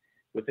spend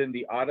within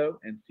the auto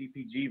and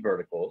CPG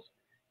verticals,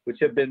 which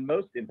have been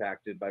most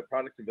impacted by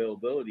product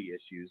availability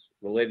issues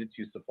related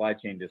to supply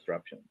chain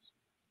disruptions.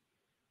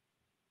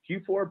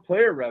 Q4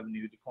 player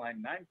revenue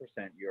declined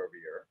 9% year over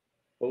year,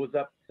 but was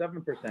up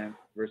 7%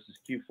 versus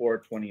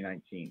Q4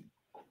 2019.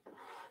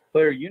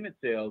 Player unit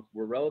sales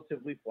were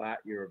relatively flat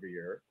year over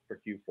year for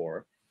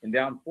Q4 and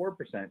down 4%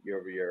 year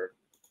over year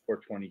for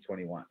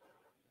 2021.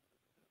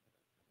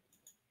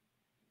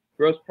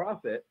 Gross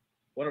profit,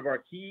 one of our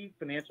key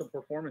financial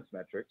performance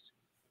metrics,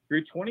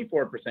 grew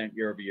 24%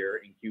 year over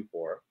year in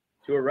Q4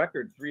 to a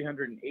record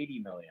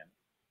 $380 million.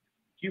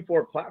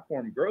 Q4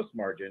 platform gross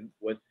margin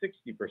was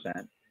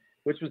 60%,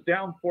 which was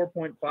down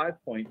 4.5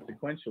 points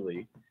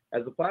sequentially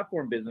as the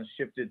platform business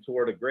shifted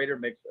toward a greater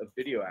mix of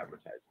video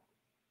advertising.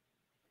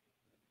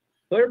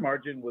 Player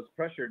margin was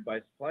pressured by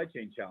supply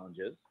chain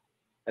challenges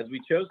as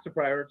we chose to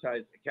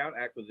prioritize account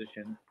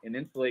acquisition and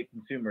insulate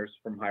consumers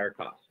from higher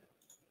costs.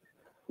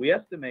 We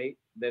estimate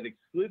that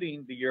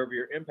excluding the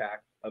year-over-year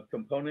impact of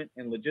component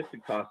and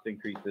logistic cost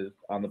increases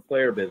on the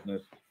player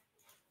business,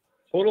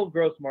 total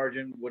gross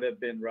margin would have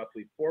been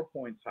roughly 4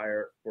 points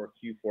higher for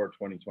Q4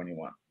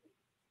 2021.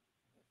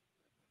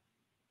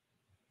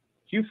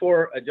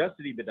 Q4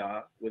 adjusted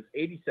EBITDA was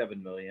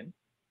 $87 million,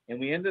 and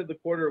we ended the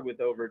quarter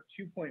with over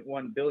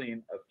 $2.1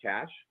 billion of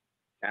cash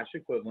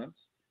equivalents,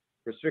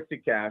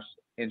 restricted cash,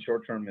 and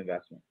short-term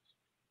investments.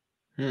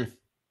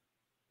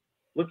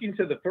 Looking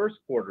to the first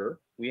quarter,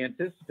 we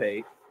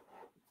anticipate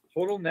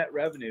total net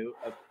revenue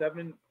of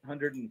 $720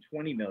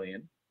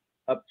 million,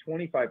 up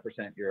 25%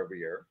 year over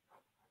year,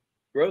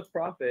 gross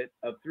profit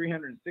of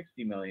 $360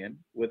 million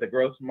with a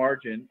gross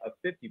margin of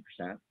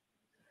 50%,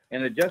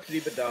 and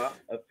adjusted EBITDA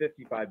of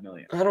 $55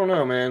 million. I don't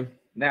know, man.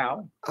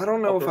 Now, I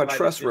don't know if I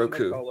trust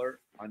Roku. Color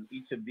on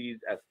each of these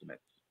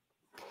estimates.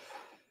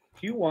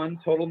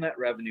 Q1 total net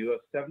revenue of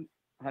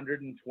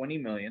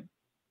 $720 million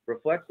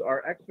reflects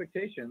our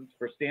expectations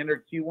for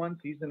standard Q1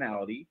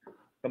 seasonality,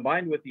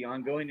 combined with the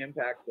ongoing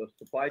impacts of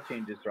supply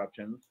chain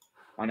disruptions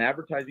on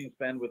advertising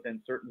spend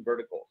within certain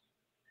verticals.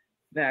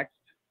 Next,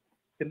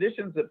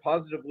 conditions that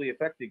positively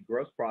affected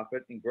gross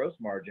profit and gross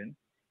margin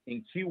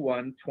in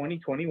Q1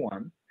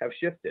 2021 have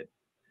shifted.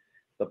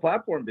 The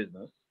platform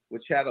business,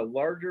 which had a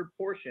larger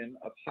portion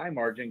of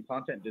high-margin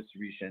content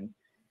distribution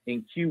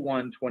in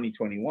Q1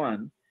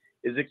 2021,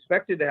 is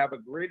expected to have a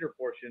greater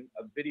portion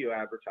of video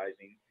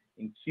advertising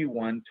in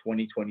Q1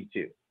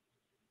 2022.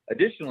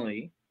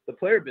 Additionally, the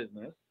player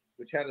business,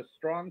 which had a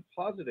strong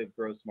positive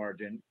gross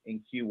margin in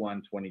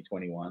Q1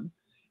 2021,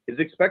 is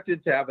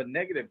expected to have a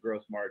negative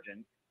gross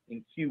margin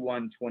in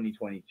Q1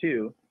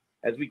 2022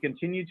 as we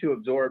continue to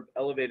absorb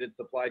elevated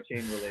supply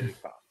chain related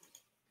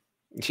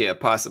costs. Yeah,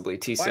 possibly.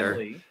 T-Sarah.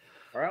 Finally,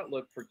 our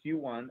outlook for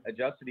Q1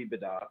 adjusted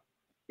EBITDA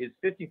is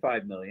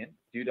 $55 million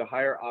due to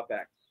higher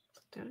OpEx,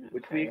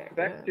 which we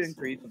expect to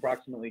increase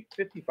approximately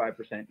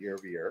 55% year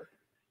over year.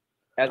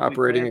 As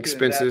operating we plan to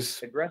expenses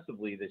invest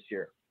aggressively this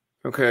year.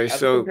 Okay,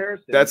 so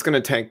that's going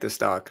to tank the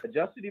stock.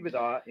 Adjusted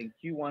EBITDA in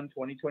Q1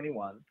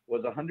 2021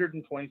 was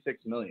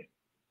 $126 million,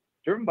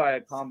 driven by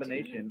a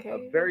combination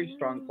of very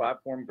strong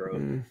platform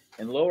growth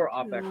and lower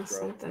OpEx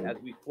growth as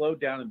we slowed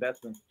down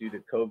investments due to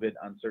COVID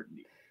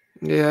uncertainty.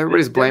 Yeah,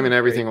 everybody's blaming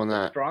everything on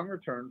that. Strong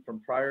return from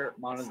prior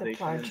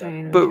monetization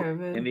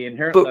investments, and the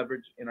inherent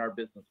leverage in our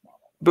business model.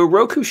 But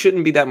Roku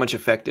shouldn't be that much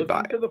affected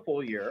by it. For the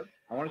full year,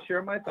 I want to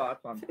share my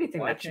thoughts on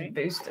supply chain,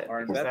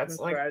 our investment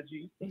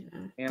strategy,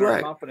 and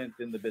our confidence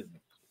in the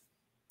business.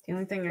 The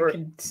only thing I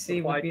can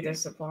see would be the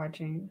supply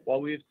chain.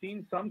 While we have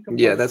seen some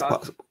component that's costs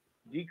possible.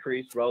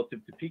 Decrease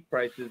relative to peak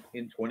prices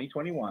in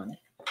 2021,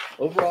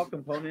 overall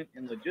component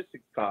and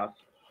logistics costs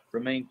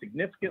remain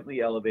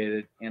significantly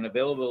elevated and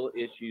available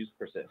issues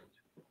persist.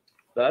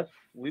 Thus,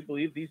 we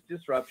believe these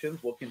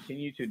disruptions will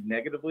continue to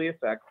negatively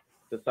affect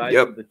the size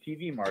of the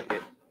TV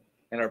market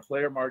and our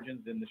player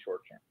margins in the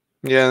short term.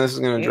 Yeah, this is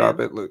going to drop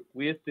it, Luke.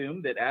 We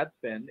assume that ad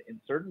spend in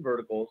certain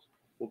verticals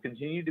will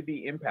continue to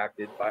be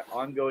impacted by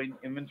ongoing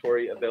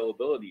inventory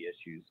availability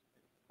issues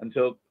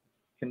until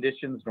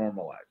conditions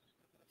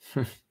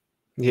normalize.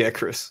 Yeah,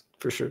 Chris,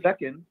 for sure.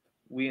 Second,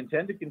 we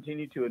intend to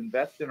continue to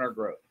invest in our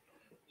growth.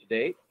 To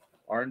date,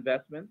 our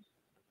investments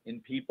in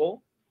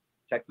people,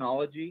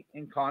 technology,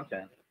 and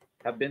content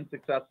have been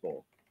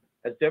successful,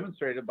 as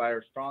demonstrated by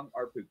our strong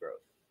ARPU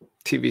growth.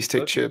 TV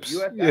stick chips.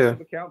 U.S.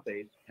 active account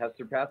base has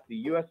surpassed the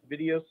U.S.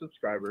 video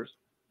subscribers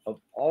of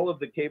all of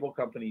the cable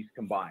companies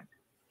combined.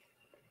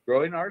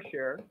 Growing our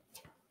share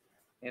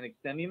and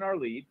extending our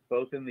lead,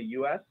 both in the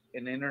U.S.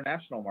 and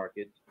international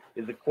markets,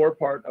 is a core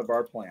part of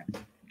our plan.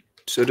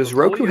 So does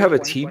Roku have a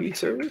TV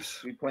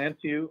service? We plan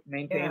to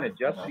maintain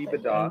adjusted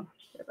EBITDA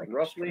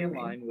roughly in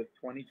line with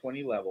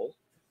 2020 levels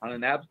on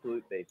an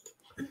absolute basis,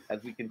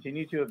 as we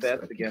continue to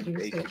invest against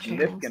a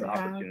significant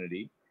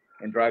opportunity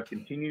and drive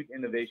continued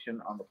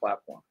innovation on the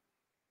platform.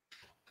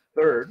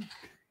 Third,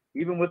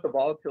 Even with the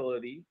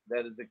volatility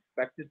that is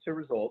expected to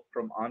result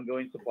from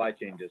ongoing supply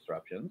chain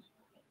disruptions,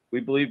 we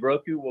believe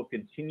Roku will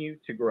continue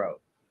to grow.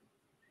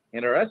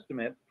 And our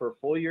estimate for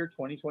full year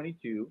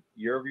 2022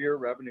 year-over-year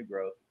revenue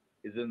growth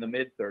is in the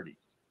mid-30s.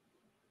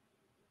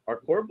 Our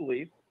core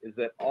belief is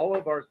that all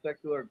of our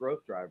secular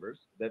growth drivers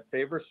that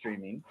favor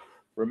streaming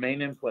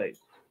remain in place,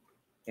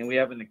 and we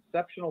have an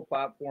exceptional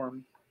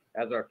platform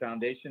as our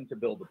foundation to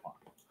build upon.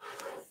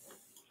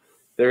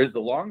 There is a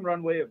long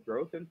runway of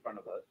growth in front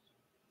of us,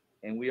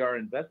 and we are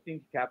investing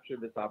to capture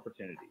this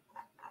opportunity.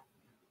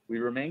 We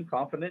remain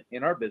confident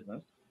in our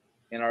business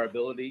and our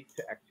ability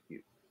to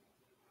execute.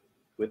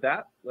 With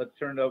that, let's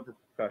turn it over to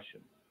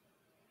discussion.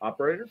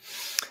 Operator?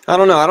 I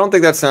don't know. I don't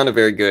think that sounded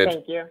very good.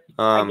 Thank you.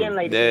 Again,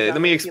 ladies and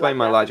let me gentlemen, if you'd explain like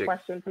my to ask a logic.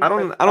 question, please I don't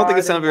press think star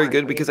it sounded then very one good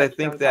on your because I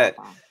think touchtone that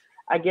telephone.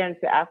 Again,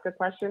 to ask a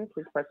question,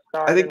 please press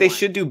star. I think then they one.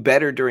 should do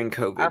better during Our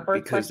COVID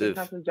first because question of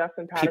comes from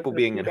Justin people Patterson of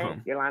being at KeyBanc.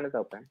 home. Your line is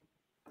open.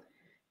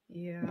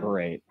 Yeah.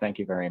 Great. Thank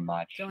you very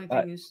much. The only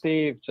thing is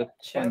Steve, just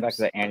going back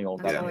to the annual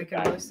That's all revenue I can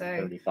really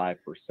guidance, say. 35%.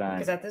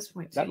 Because at this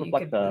point, That too, you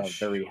reflects could a push-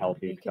 very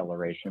healthy you could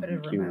acceleration put a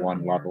from remote on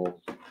Q1 your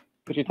levels.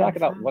 Could you talk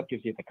about phone. what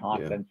gives you the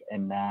confidence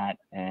in that,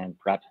 and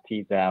perhaps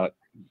tease out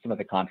some of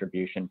the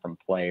contribution from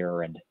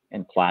player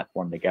and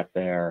platform to get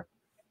there?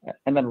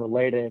 And then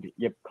related,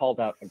 you've called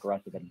out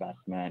aggressive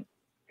investment.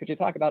 Could you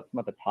talk about some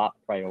of the top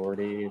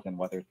priorities and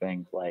whether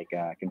things like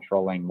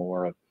controlling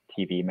more of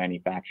TV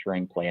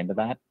manufacturing play into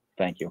that?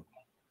 Thank you.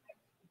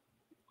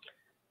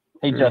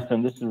 Hey,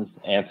 Justin, this is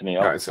Anthony.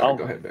 All I'll, right, sorry, I'll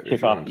go ahead, baby, if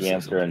kick you off wanted to the say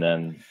answer something. and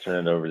then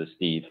turn it over to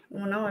Steve.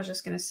 Well, no, I was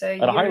just going to say,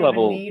 At a you high don't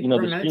level, even need you know,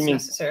 the remotes streaming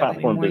necessarily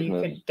platform anymore.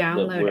 You business could that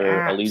download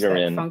we're a apps leader that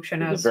in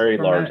function is a as very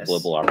large remotes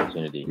global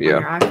opportunity. on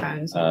your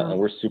iPhones And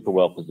we're super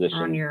well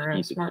positioned on your,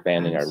 to keep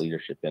expanding our smartphones.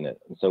 leadership in it.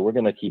 And so we're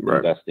going to keep Right.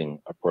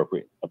 investing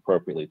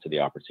appropriately to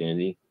the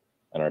opportunity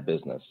and our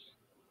business.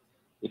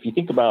 If you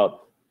think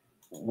about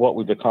what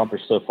we've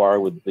accomplished so far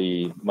with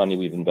the money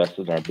we've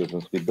invested in our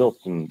business, we built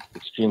some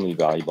extremely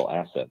valuable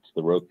assets.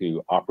 The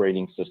Roku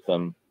operating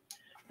system,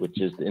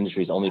 which is the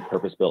industry's only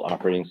purpose-built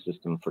operating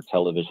system for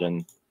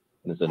television,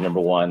 and is the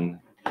 #1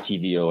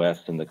 TV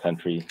OS in the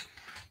country,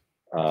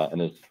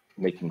 and is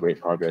making great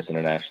progress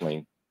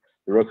internationally.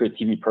 The Roku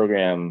TV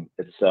program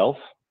itself,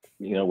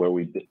 you know, where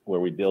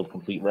we build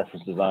complete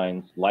reference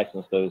designs,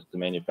 license those to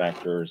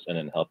manufacturers, and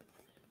then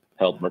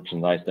help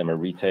merchandise them at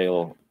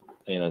retail.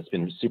 You know, it's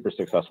been a super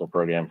successful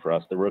program for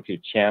us. The Roku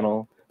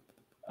channel,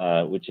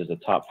 which is a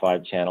top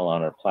 5 channel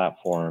on our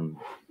platform,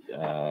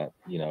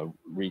 you know,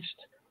 reached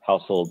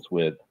households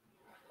with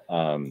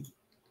 80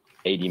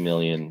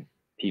 million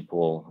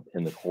people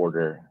in the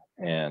quarter,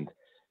 and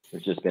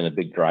it's just been a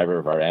big driver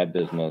of our ad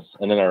business.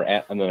 And then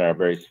our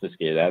very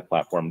sophisticated ad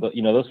platform. But,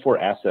 you know, those 4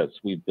 assets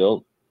we've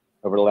built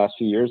over the last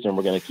few years, and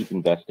we're going to keep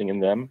investing in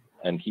them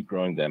and keep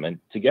growing them. And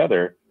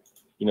together,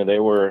 you know, they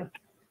were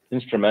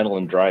instrumental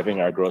in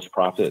driving our gross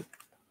profit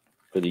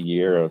for the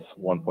year of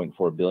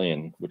 $1.4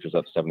 billion, which was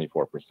up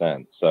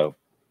 74%. So,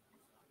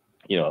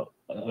 you know,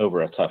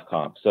 over a tough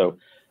comp. So,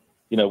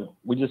 you know,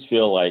 we just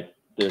feel like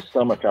there's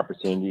so much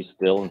opportunity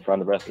still in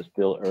front of us. It's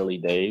still early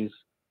days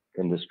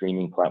in the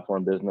streaming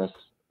platform business,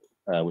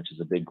 which is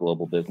a big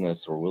global business,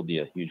 or will be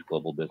a huge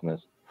global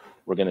business.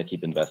 We're going to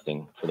keep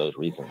investing for those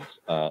reasons.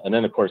 And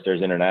then, of course,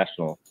 there's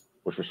international,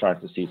 which we're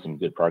starting to see some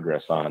good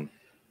progress on,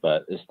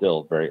 but it's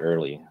still very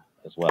early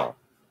as well.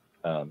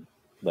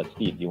 But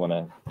Steve, do you want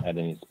to add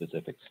any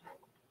specifics?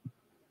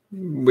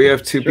 We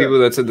have 2 people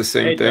that said the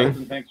same Hey, thing.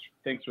 Justin,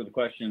 thanks for the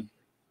question.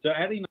 So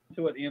adding on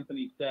to what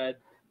Anthony said,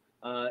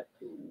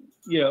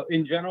 you know,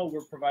 in general,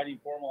 we're providing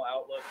formal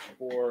outlooks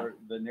for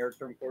the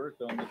near-term quarter,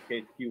 so in this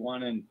case,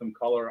 Q1, and some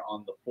color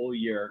on the full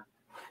year.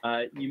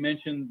 You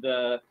mentioned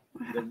the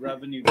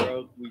revenue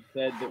growth. We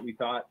said that we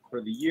thought for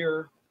the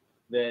year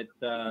that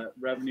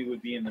revenue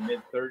would be in the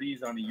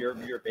mid-30s on a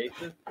year-over-year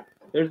basis.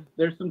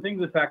 There's some things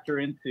that factor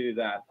into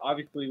that.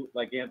 Obviously,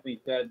 like Anthony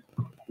said,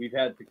 we've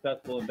had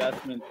successful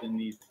investments in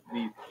these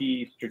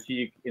key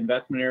strategic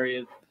investment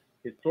areas.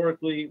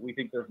 Historically, we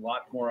think there's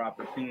lots more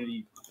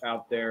opportunities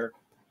out there,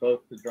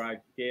 both to drive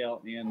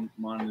scale and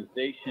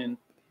monetization.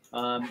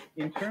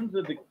 In terms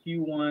of the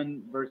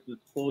Q1 versus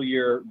full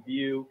year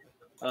view,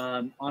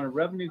 on a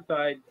revenue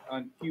side,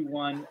 on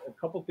Q1, a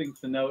couple things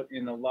to note,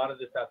 and a lot of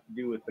this has to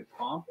do with the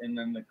comp and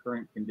then the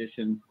current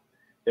conditions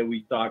that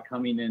we saw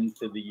coming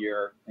into the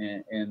year.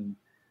 And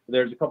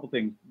there's a couple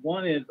things.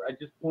 One is I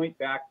just point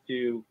back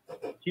to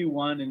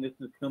Q1, and this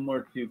is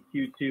similar to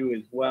Q2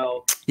 as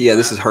well. Yeah,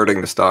 this is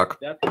hurting the stock.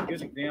 That's a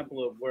good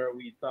example of where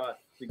we saw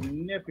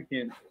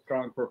significant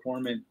strong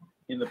performance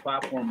in the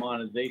platform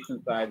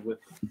monetization side, with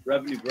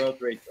revenue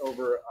growth rates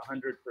over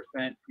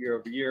 100% year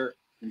over year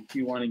in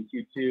Q1 and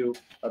Q2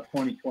 of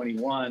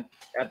 2021.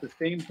 At the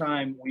same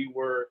time, we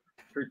were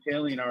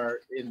curtailing our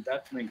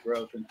investment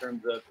growth in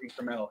terms of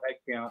incremental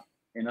headcount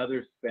and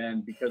other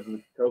spend because of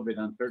the COVID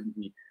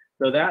uncertainty.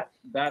 So that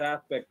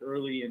aspect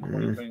early in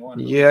 2021.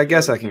 Yeah, I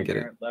guess I can get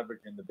it. Leverage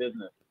in the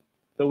business.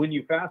 So when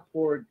you fast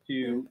forward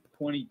to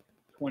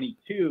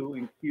 2022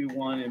 in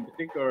Q1 in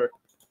particular,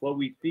 what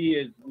we see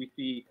is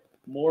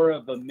more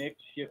of a mix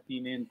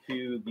shifting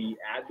into the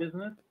ad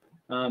business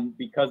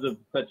because of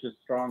such a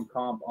strong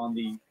comp on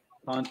the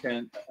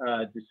content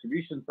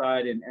distribution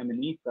side and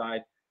M&E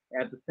side.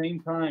 At the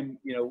same time,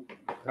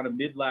 kind of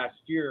mid last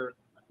year,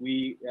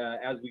 we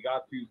as we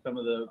got through some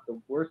of the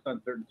worst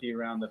uncertainty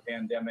around the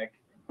pandemic,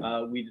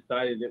 we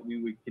decided that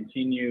we would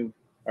continue,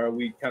 or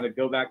we kind of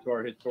go back to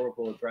our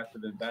historical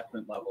aggressive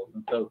investment levels.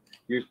 And so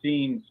you're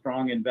seeing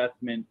strong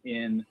investment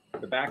in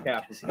the back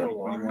half of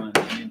 2021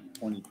 and into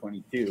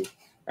 2022.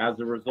 As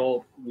a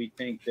result, we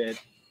think that,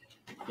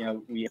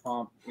 we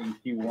comp in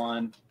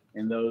Q1,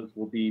 and those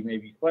will be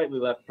maybe slightly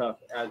less tough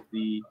as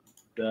the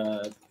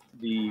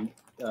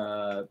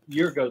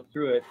year goes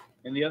through it.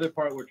 And the other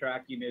part we're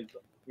tracking is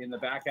in the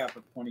back half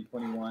of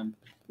 2021,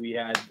 we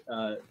had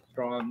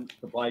strong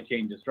supply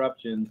chain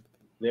disruptions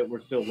that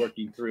we're still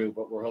working through,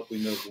 but we're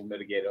hoping those will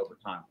mitigate over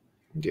time.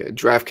 Yeah,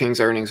 DraftKings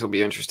earnings will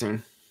be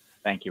interesting.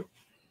 Thank you.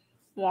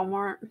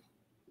 Walmart.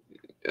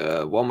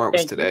 Walmart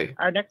was Thank you. today.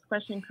 Our next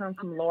question comes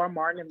from Laura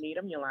Martin of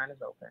Needham. Your line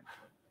is open.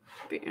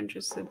 Be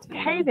interested to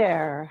Hey know.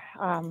 there.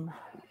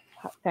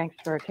 Thanks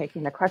for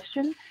taking the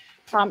question.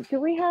 Do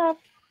we have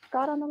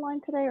Scott on the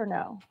line today or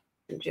no?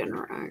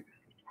 Generac.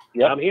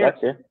 Yeah, I'm here.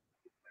 That's here.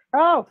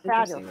 Oh,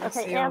 Interesting fabulous. to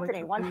Okay, see all the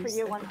Anthony, one for companies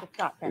you, that- one for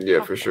Scott. Yeah, for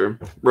Fantastic. sure.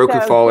 Roku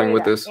So falling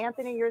with data. this.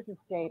 Anthony, yours is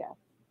data.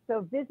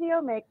 So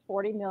Vizio makes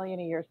 $40 million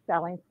a year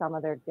selling some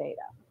of their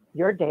data.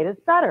 Your data is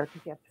better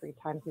because you have 3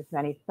 times as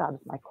many subs.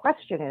 My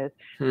question is,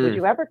 would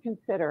you ever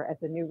consider as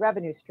a new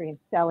revenue stream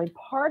selling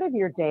part of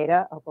your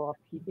data, although a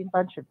keeping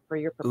bunch of for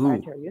your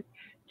proprietary use,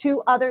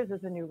 to others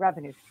as a new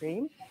revenue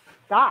stream?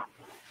 Scott,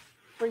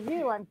 for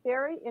you, I'm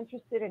very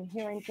interested in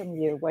hearing from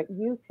you what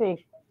you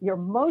think you're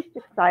most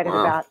excited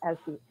Wow. about as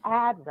the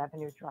ad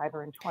revenue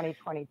driver in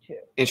 2022.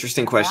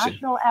 Interesting question.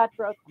 National ad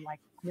growth from like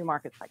new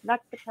markets like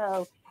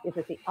Mexico? Is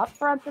it the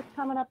upfront that's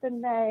coming up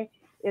in May?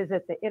 Is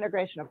it the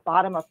integration of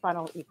bottom of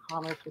funnel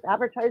e-commerce with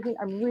advertising?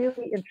 I'm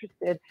really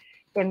interested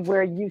in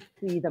where you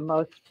see the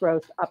most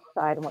growth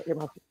upside and what you're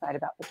most excited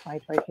about for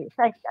 2022.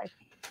 Thanks, guys.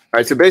 All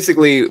right, so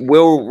basically,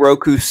 will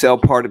Roku sell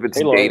part of its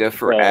Hey, Laura, data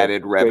for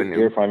added great to revenue?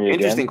 hear from you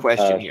Interesting again.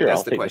 question here. Sure, That's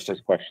I'll the take question. the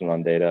first question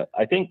on data.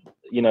 I think,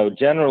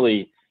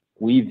 generally,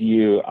 we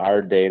view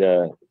our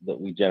data that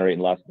we generate in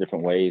lots of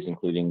different ways,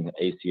 including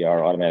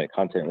ACR, automatic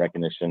content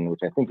recognition, which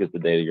I think is the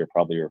data you're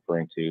probably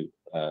referring to.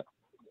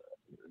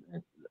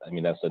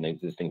 That's an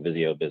existing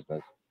Vizio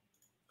business.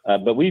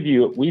 But we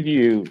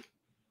view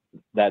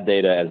that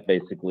data as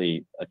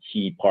basically a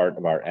key part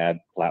of our ad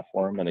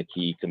platform and a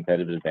key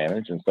competitive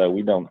advantage. And so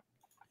we don't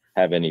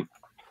have any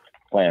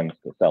plans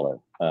to sell it.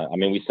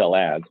 We sell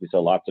ads, we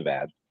sell lots of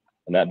ads,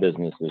 and that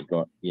business is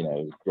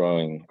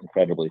growing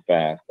incredibly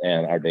fast,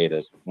 and our data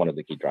is one of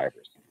the key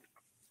drivers.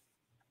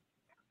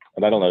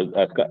 And I don't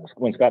know, Scott,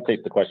 when Scott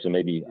takes the question,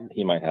 maybe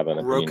he might have an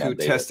opinion Roku on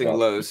data. testing so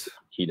lows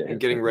key to and his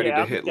getting business. ready Yeah,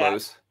 to I'll hit just add-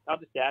 lows. I'll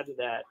just add to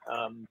that.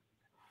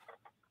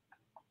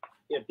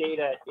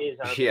 Data is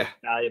our Yeah, most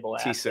valuable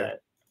teaser.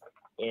 asset,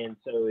 and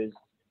so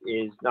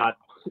is not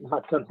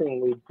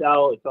something we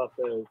sell. It's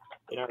also,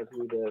 in our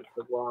view, the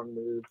wrong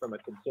move from a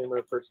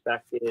consumer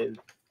perspective.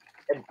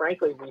 And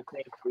frankly, we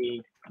think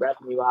the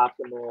revenue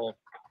optimal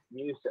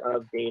use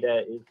of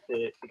data is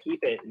to keep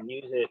it and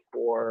use it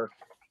for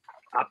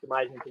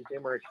optimizing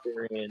consumer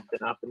experience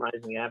and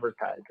optimizing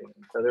advertising.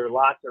 So there are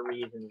lots of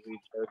reasons we've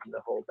chosen to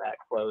hold that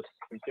close,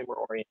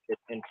 consumer-oriented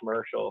and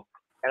commercial.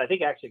 And I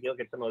think actually, if you look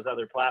at some of those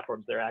other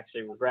platforms, they're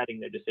actually regretting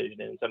their decision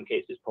and in some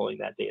cases pulling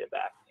that data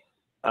back.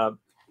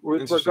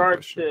 With Interesting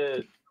regards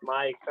question. to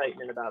my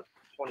excitement about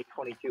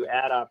 2022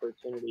 ad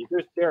opportunities,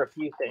 there are a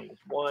few things.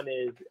 One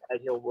is,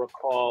 as you'll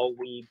recall,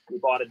 we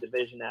bought a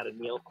division out of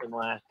Nielsen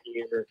last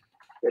year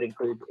that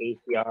includes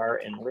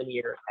ACR and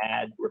linear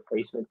ad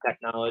replacement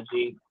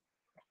technology.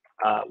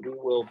 We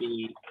will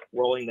be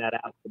rolling that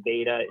out to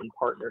beta in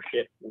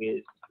partnership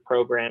with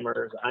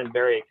programmers. I'm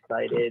very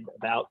excited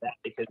about that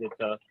because it's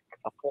a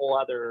whole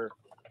other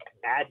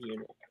ad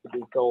unit to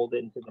be sold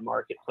into the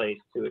marketplace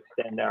to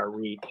extend our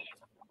reach.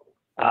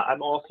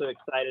 I'm also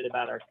excited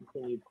about our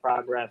continued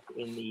progress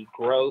in the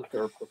growth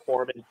or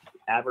performance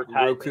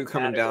advertising Roku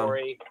coming down.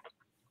 category.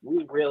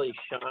 We really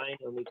shine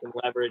when we can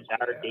leverage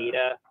our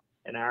data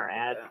and our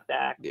ad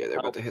stack Yeah, they're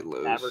about to hit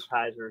lows.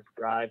 advertisers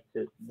drive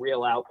to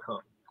real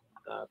outcomes,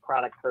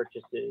 product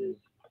purchases,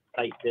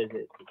 site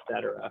visits,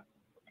 etc.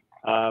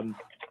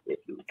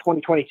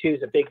 2022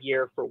 is a big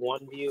year for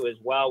OneView as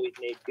well. We've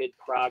made good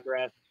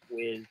progress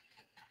with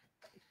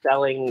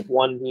selling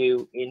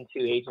OneView into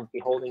agency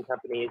holding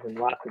companies and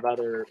lots of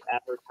other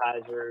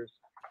advertisers.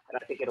 And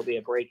I think it'll be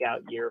a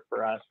breakout year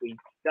for us. We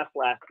just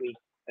last week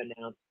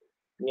announced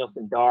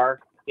Nielsen DAR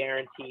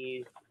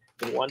guarantees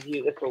in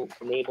OneView. This will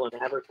enable an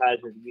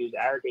advertiser to use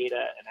our data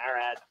and our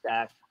ad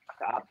stack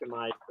to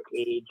optimize for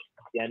age,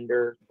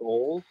 gender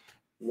goals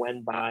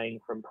when buying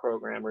from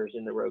programmers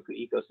in the Roku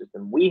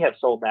ecosystem. We have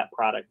sold that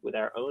product with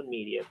our own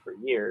media for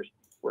years.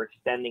 We're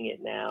extending it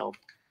now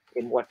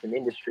in what's an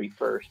industry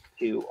first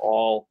to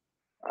all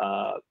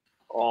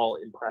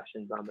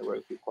impressions on the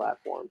Roku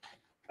platform.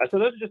 So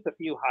those are just a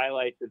few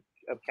highlights of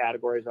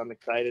categories I'm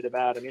excited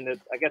about. I mean,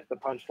 I guess the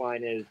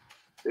punchline is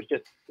there's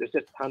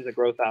just tons of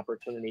growth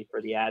opportunity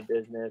for the ad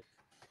business.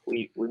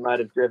 We might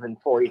have driven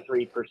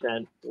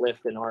 43%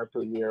 lift in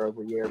ARPU year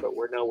over year, but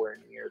we're nowhere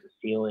near the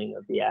ceiling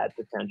of the ad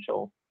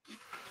potential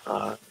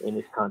in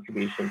its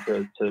contribution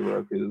to the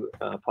Roku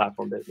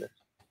platform business.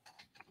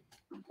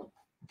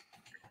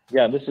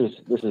 Yeah, this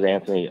is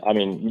Anthony. I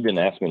mean, you didn't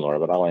ask me, Laura,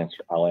 but I'll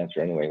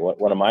answer anyway.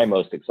 What am I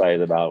most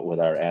excited about with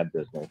our ad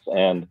business?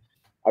 And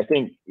I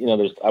think,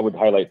 I would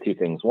highlight two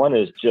things. One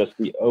is just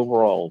the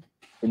overall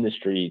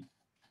industry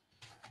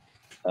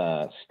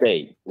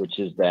state, which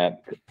is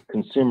that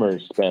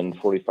consumers spend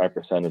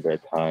 45% of their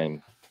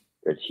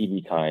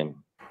TV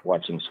time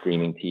watching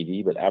streaming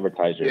TV, but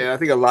advertisers. Yeah, I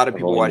think a lot of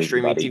people watch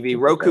streaming TV.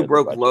 Roku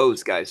broke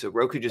lows, guys. So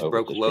Roku just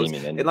broke lows.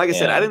 And like I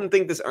said, I didn't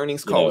think this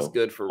earnings call was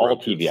good for all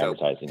Roku, TV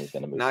advertising is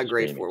going to move. Not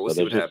great for it. We'll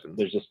see what happens.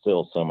 There's just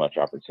still so much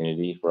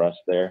opportunity for us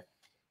there,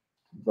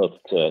 both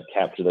to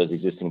capture those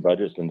existing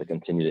budgets and to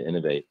continue to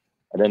innovate.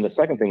 And then the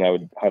second thing I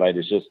would highlight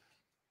is just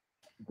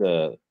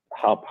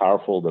how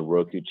powerful the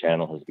Roku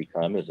channel has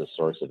become as a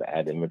source of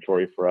ad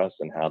inventory for us,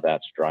 and how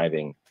that's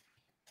driving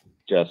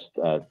just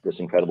this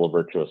incredible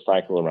virtuous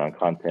cycle around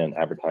content,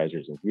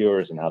 advertisers, and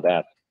viewers, and how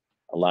that's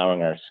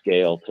allowing our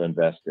scale to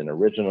invest in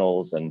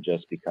originals and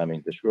just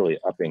really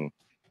upping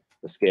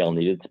the scale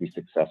needed to be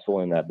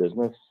successful in that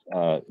business.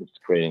 It's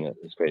creating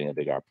a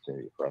big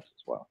opportunity for us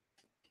as well.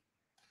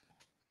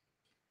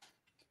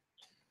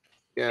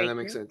 Yeah, that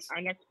makes sense.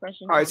 Our next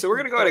question. All right, so we're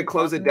gonna go ahead and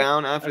close it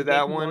down after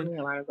that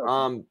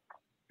one.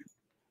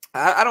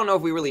 I don't know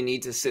if we really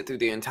need to sit through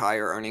the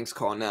entire earnings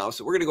call now,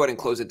 so we're going to go ahead and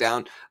close it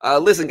down.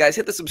 Listen, guys,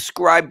 hit the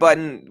subscribe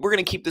button. We're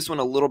going to keep this one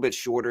a little bit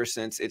shorter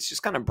since it's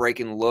just kind of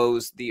breaking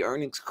lows. The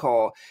earnings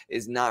call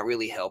is not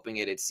really helping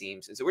it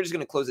seems. And so we're just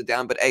going to close it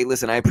down. But, hey,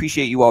 listen, I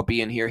appreciate you all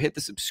being here. Hit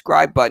the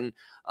subscribe button.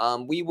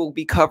 We will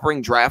be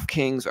covering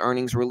DraftKings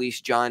earnings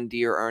release, John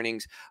Deere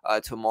earnings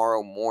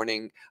tomorrow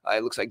morning.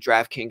 It looks like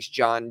DraftKings,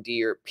 John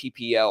Deere,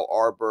 PPL,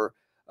 Arbor,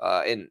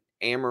 and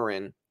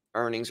Ameren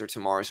earnings are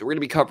tomorrow, so we're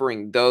going to be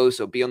covering those,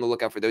 so be on the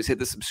lookout for those. Hit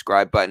the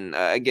subscribe button.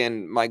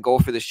 Again, my goal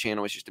for this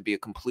channel is just to be a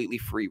completely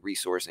free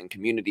resource and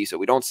community, so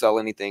we don't sell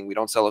anything, we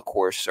don't sell a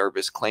course,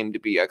 service, claim to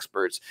be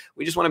experts.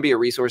 We just want to be a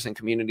resource and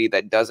community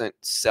that doesn't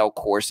sell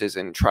courses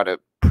and try to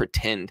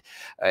pretend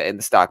in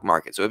the stock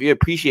market. So if you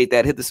appreciate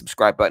that, hit the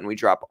subscribe button. We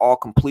drop all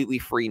completely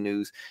free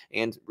news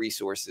and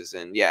resources.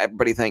 And yeah,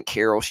 everybody thank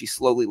Carol. She's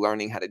slowly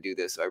learning how to do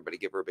this, so everybody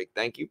give her a big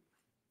thank you.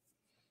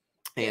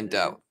 And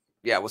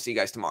yeah, we'll see you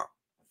guys tomorrow.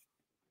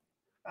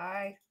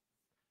 Bye.